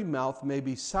that every mouth may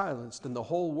be silenced and the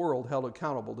whole world held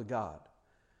accountable to God.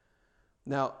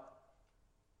 Now,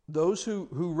 those who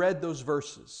read those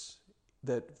verses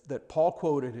that Paul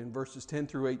quoted in verses 10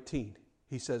 through 18,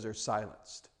 he says are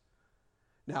silenced.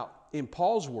 Now, in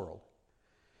Paul's world,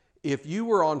 if you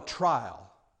were on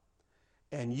trial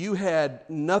and you had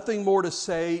nothing more to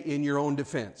say in your own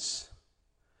defense,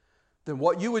 then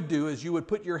what you would do is you would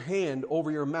put your hand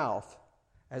over your mouth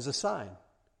as a sign.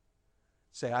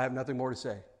 Say, I have nothing more to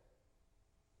say.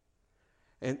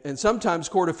 And sometimes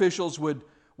court officials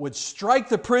would strike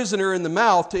the prisoner in the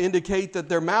mouth to indicate that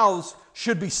their mouths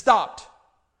should be stopped.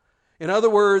 In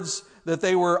other words, that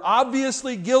they were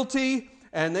obviously guilty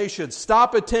and they should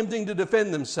stop attempting to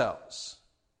defend themselves.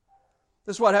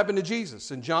 This is what happened to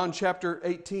Jesus in John chapter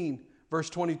 18,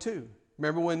 verse 22.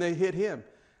 Remember when they hit Him?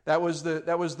 That was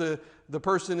the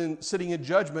person sitting in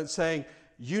judgment saying,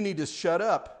 you need to shut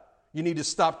up. You need to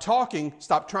stop talking.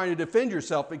 Stop trying to defend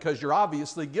yourself because you're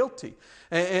obviously guilty.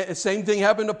 And same thing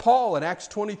happened to Paul in Acts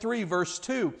 23, verse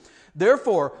 2.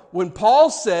 Therefore, when Paul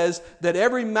says that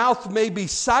every mouth may be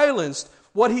silenced,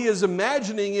 what he is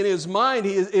imagining in his mind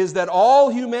is that all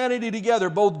humanity together,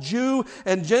 both Jew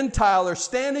and Gentile, are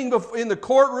standing in the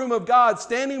courtroom of God,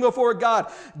 standing before God,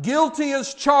 guilty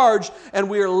as charged, and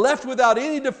we are left without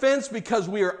any defense because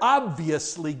we are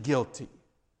obviously guilty.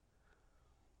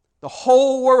 The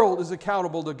whole world is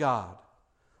accountable to God.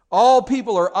 All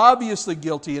people are obviously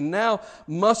guilty and now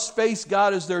must face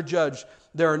God as their judge.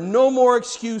 There are no more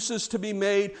excuses to be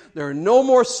made. There are no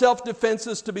more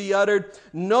self-defenses to be uttered.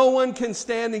 No one can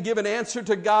stand and give an answer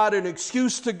to God, an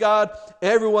excuse to God.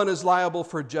 Everyone is liable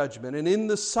for judgment. And in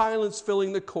the silence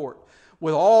filling the court,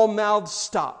 with all mouths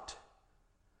stopped,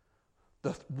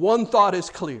 the one thought is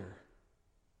clear.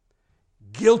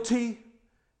 Guilty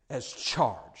as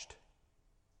charged.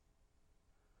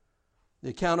 The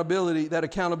accountability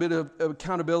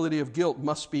of guilt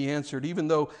must be answered, even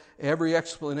though every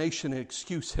explanation and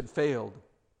excuse had failed.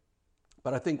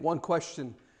 But I think one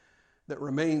question that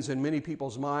remains in many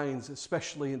people's minds,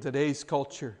 especially in today's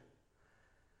culture,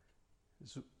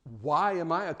 is why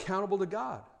am I accountable to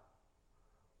God?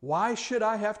 Why should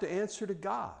I have to answer to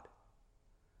God?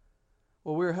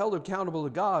 Well, we're held accountable to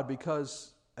God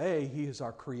because A, He is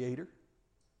our Creator.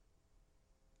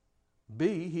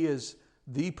 B, He is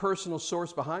the personal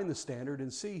source behind the standard.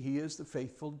 And C, He is the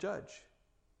faithful judge.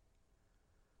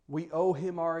 We owe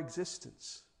Him our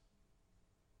existence.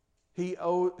 He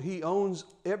owns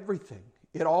everything.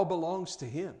 It all belongs to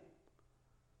Him.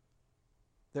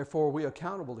 Therefore, we are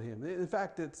accountable to Him. In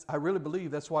fact, I really believe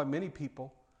that's why many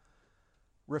people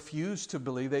refuse to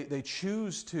believe. They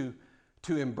choose to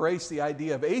embrace the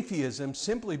idea of atheism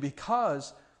simply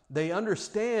because they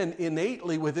understand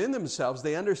innately within themselves,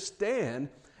 they understand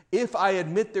if I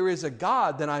admit there is a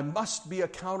God, then I must be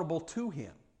accountable to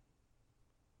Him.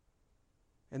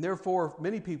 And therefore,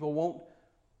 many people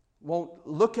won't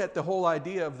look at the whole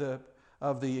idea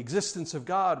of the existence of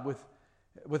God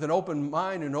with an open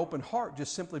mind and an open heart,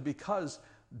 just simply because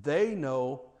they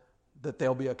know that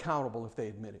they'll be accountable if they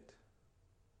admit it.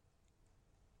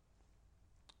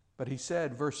 But he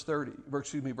said, verse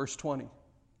 20,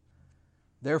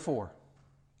 therefore,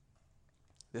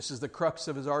 this is the crux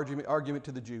of his argument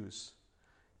to the Jews,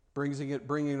 bringing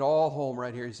it all home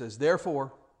right here. He says,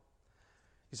 therefore,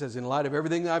 he says, in light of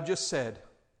everything that I've just said,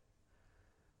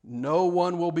 no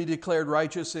one will be declared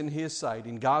righteous in His sight,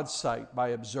 in God's sight, by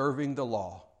observing the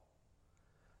law.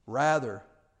 Rather,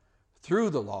 through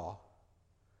the law,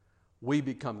 we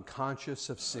become conscious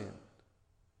of sin.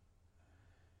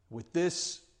 With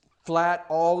this flat,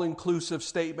 all-inclusive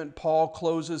statement, Paul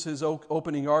closes his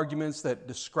opening arguments that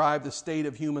describe the state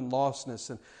of human lostness.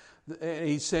 And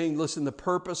he's saying, listen, the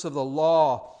purpose of the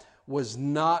law was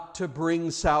not to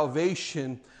bring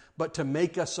salvation, but to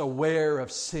make us aware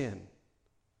of sin.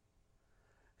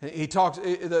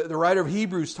 The writer of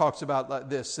Hebrews talks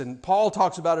about this, and Paul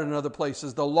talks about it in other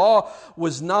places. The law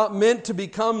was not meant to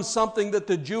become something that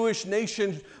the Jewish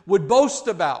nation would boast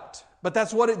about. But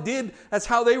that's what it did. That's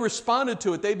how they responded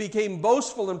to it. They became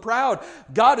boastful and proud.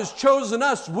 God has chosen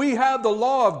us. We have the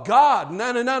law of God.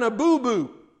 Na-na-na-na,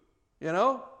 boo-boo. You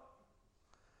know?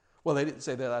 Well, they didn't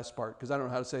say that last part because I don't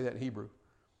know how to say that in Hebrew.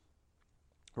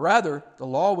 Rather, the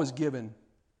law was given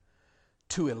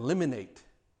to eliminate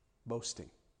boasting.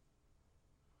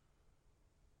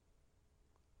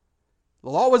 The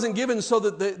law wasn't given so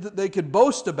that they could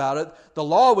boast about it. The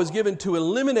law was given to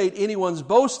eliminate anyone's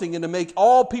boasting and to make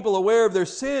all people aware of their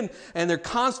sin and their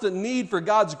constant need for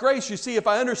God's grace. You see, if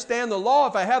I understand the law,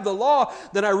 if I have the law,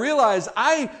 then I realize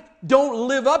I don't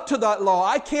live up to that law.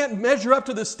 I can't measure up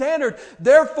to the standard.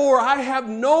 Therefore, I have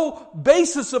no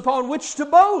basis upon which to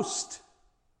boast.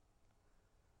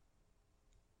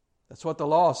 That's what the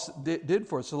law did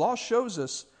for us. The law shows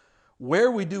us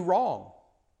where we do wrong,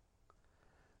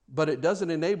 but it doesn't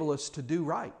enable us to do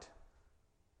right.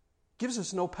 It gives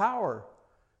us no power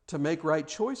to make right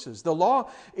choices. The law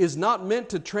is not meant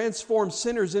to transform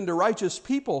sinners into righteous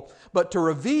people, but to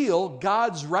reveal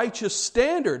God's righteous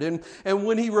standard. And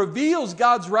when He reveals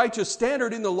God's righteous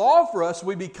standard in the law for us,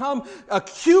 we become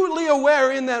acutely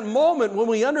aware in that moment when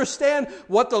we understand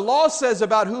what the law says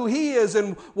about who He is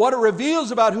and what it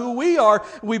reveals about who we are.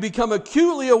 We become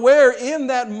acutely aware in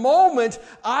that moment,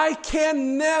 I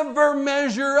can never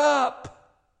measure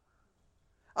up.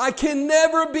 I can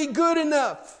never be good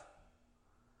enough.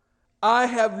 I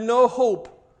have no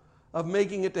hope of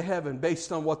making it to heaven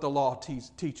based on what the law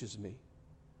teaches me.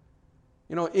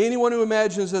 You know, anyone who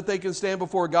imagines that they can stand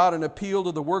before God and appeal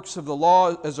to the works of the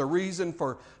law as a reason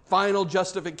for final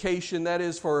justification, that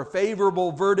is, for a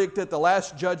favorable verdict at the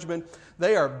last judgment,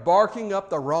 they are barking up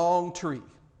the wrong tree.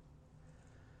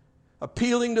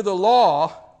 Appealing to the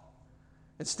law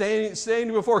and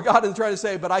standing before God and trying to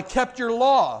say, but I kept your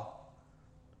law.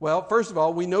 Well, first of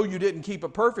all, we know you didn't keep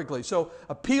it perfectly. So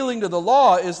appealing to the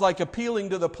law is like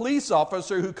appealing to the police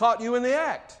officer who caught you in the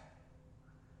act.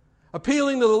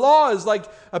 Appealing to the law is like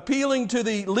appealing to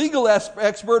the legal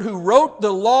expert who wrote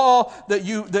the law that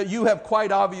you have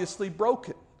quite obviously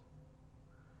broken.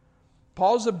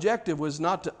 Paul's objective was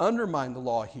not to undermine the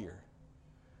law here.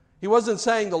 He wasn't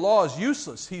saying the law is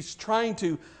useless. He's trying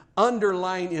to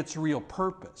underline its real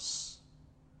purpose.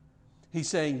 He's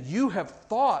saying you have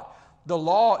thought the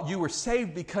law, you were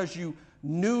saved because you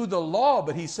knew the law,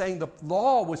 but he's saying the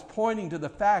law was pointing to the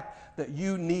fact that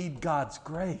you need God's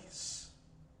grace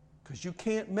because you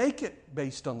can't make it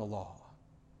based on the law.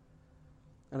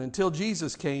 And until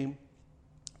Jesus came,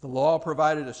 the law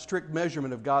provided a strict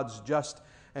measurement of God's just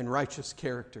and righteous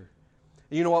character.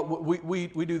 And you know what?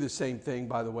 We do the same thing,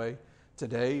 by the way,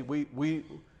 today. We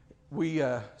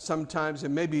sometimes,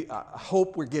 and maybe I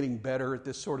hope we're getting better at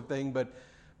this sort of thing, but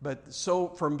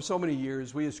for so many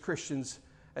years, we as Christians,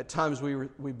 at times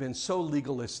we've been so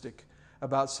legalistic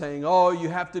about saying, oh, you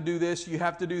have to do this, you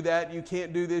have to do that, you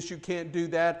can't do this, you can't do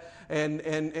that.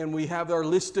 And we have our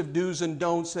list of do's and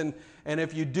don'ts. And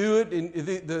if you do it in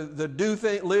the do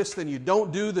list and you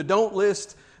don't do the don't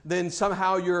list, then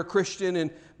somehow you're a Christian.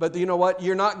 But you know what?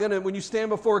 You're not going to, when you stand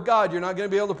before God, you're not going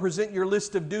to be able to present your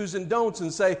list of do's and don'ts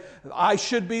and say, I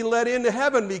should be let into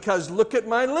heaven because look at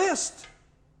my list.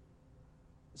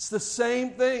 It's the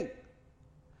same thing.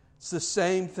 It's the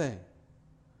same thing.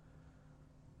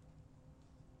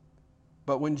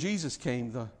 But when Jesus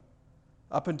came,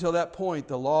 up until that point,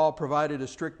 the law provided a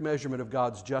strict measurement of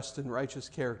God's just and righteous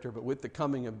character. But with the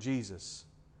coming of Jesus,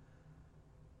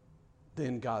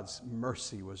 then God's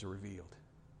mercy was revealed.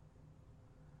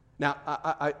 Now,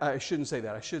 I shouldn't say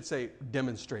that. I should say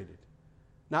demonstrated,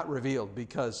 not revealed,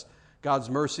 because God's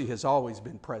mercy has always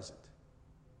been present.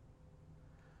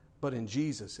 But in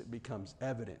Jesus, it becomes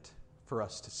evident for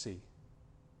us to see.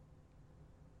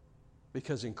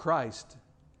 Because in Christ,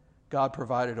 God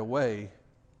provided a way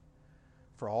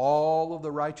for all of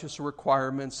the righteous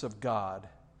requirements of God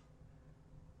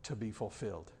to be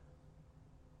fulfilled.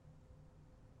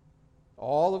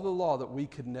 All of the law that we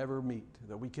could never meet,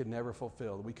 that we could never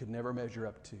fulfill, that we could never measure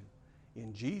up to.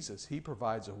 In Jesus, He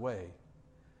provides a way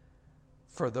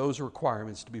for those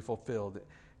requirements to be fulfilled.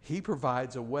 He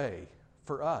provides a way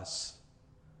for us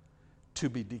to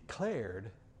be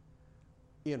declared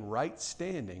in right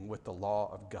standing with the law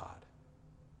of God.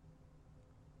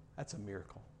 That's a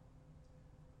miracle.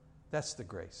 That's the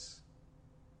grace.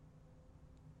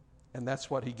 And that's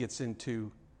what he gets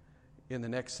into in the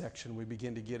next section. We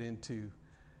begin to get into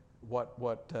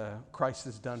what Christ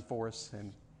has done for us.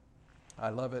 And I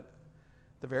love it.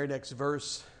 The very next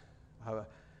verse,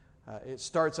 it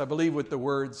starts, I believe, with the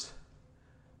words,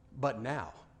 but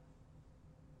now.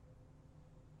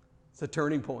 It's a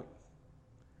turning point.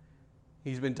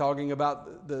 He's been talking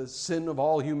about the sin of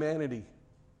all humanity.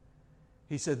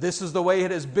 He said, this is the way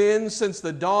it has been since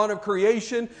the dawn of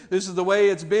creation. This is the way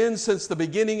it's been since the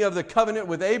beginning of the covenant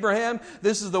with Abraham.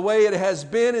 This is the way it has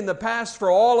been in the past for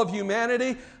all of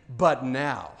humanity. But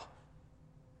now,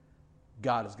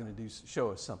 God is going to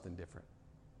show us something different.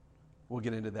 We'll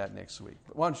get into that next week.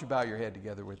 But why don't you bow your head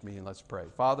together with me and let's pray.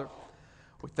 Father,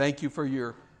 we thank you for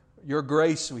your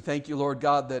grace. We thank you, Lord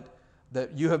God,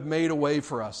 that you have made a way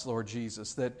for us, Lord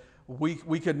Jesus, that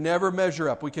we could never measure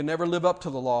up. We can never live up to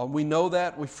the law. And we know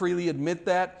that. We freely admit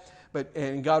that.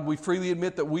 And God, we freely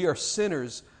admit that we are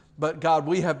sinners. But God,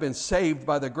 we have been saved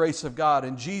by the grace of God.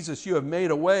 And Jesus, you have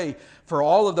made a way for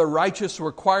all of the righteous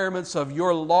requirements of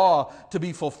your law to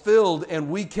be fulfilled. And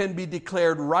we can be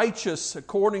declared righteous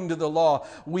according to the law.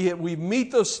 We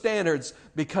meet those standards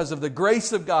because of the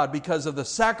grace of God, because of the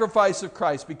sacrifice of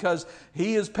Christ, because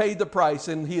He has paid the price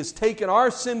and He has taken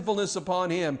our sinfulness upon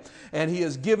Him and He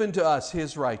has given to us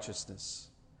His righteousness.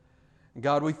 And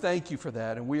God, we thank you for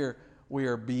that. And we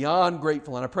are beyond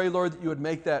grateful. And I pray, Lord, that you would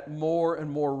make that more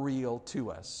and more real to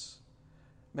us.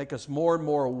 Make us more and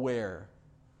more aware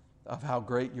of how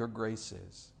great your grace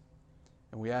is.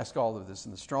 And we ask all of this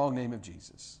in the strong name of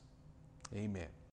Jesus. Amen.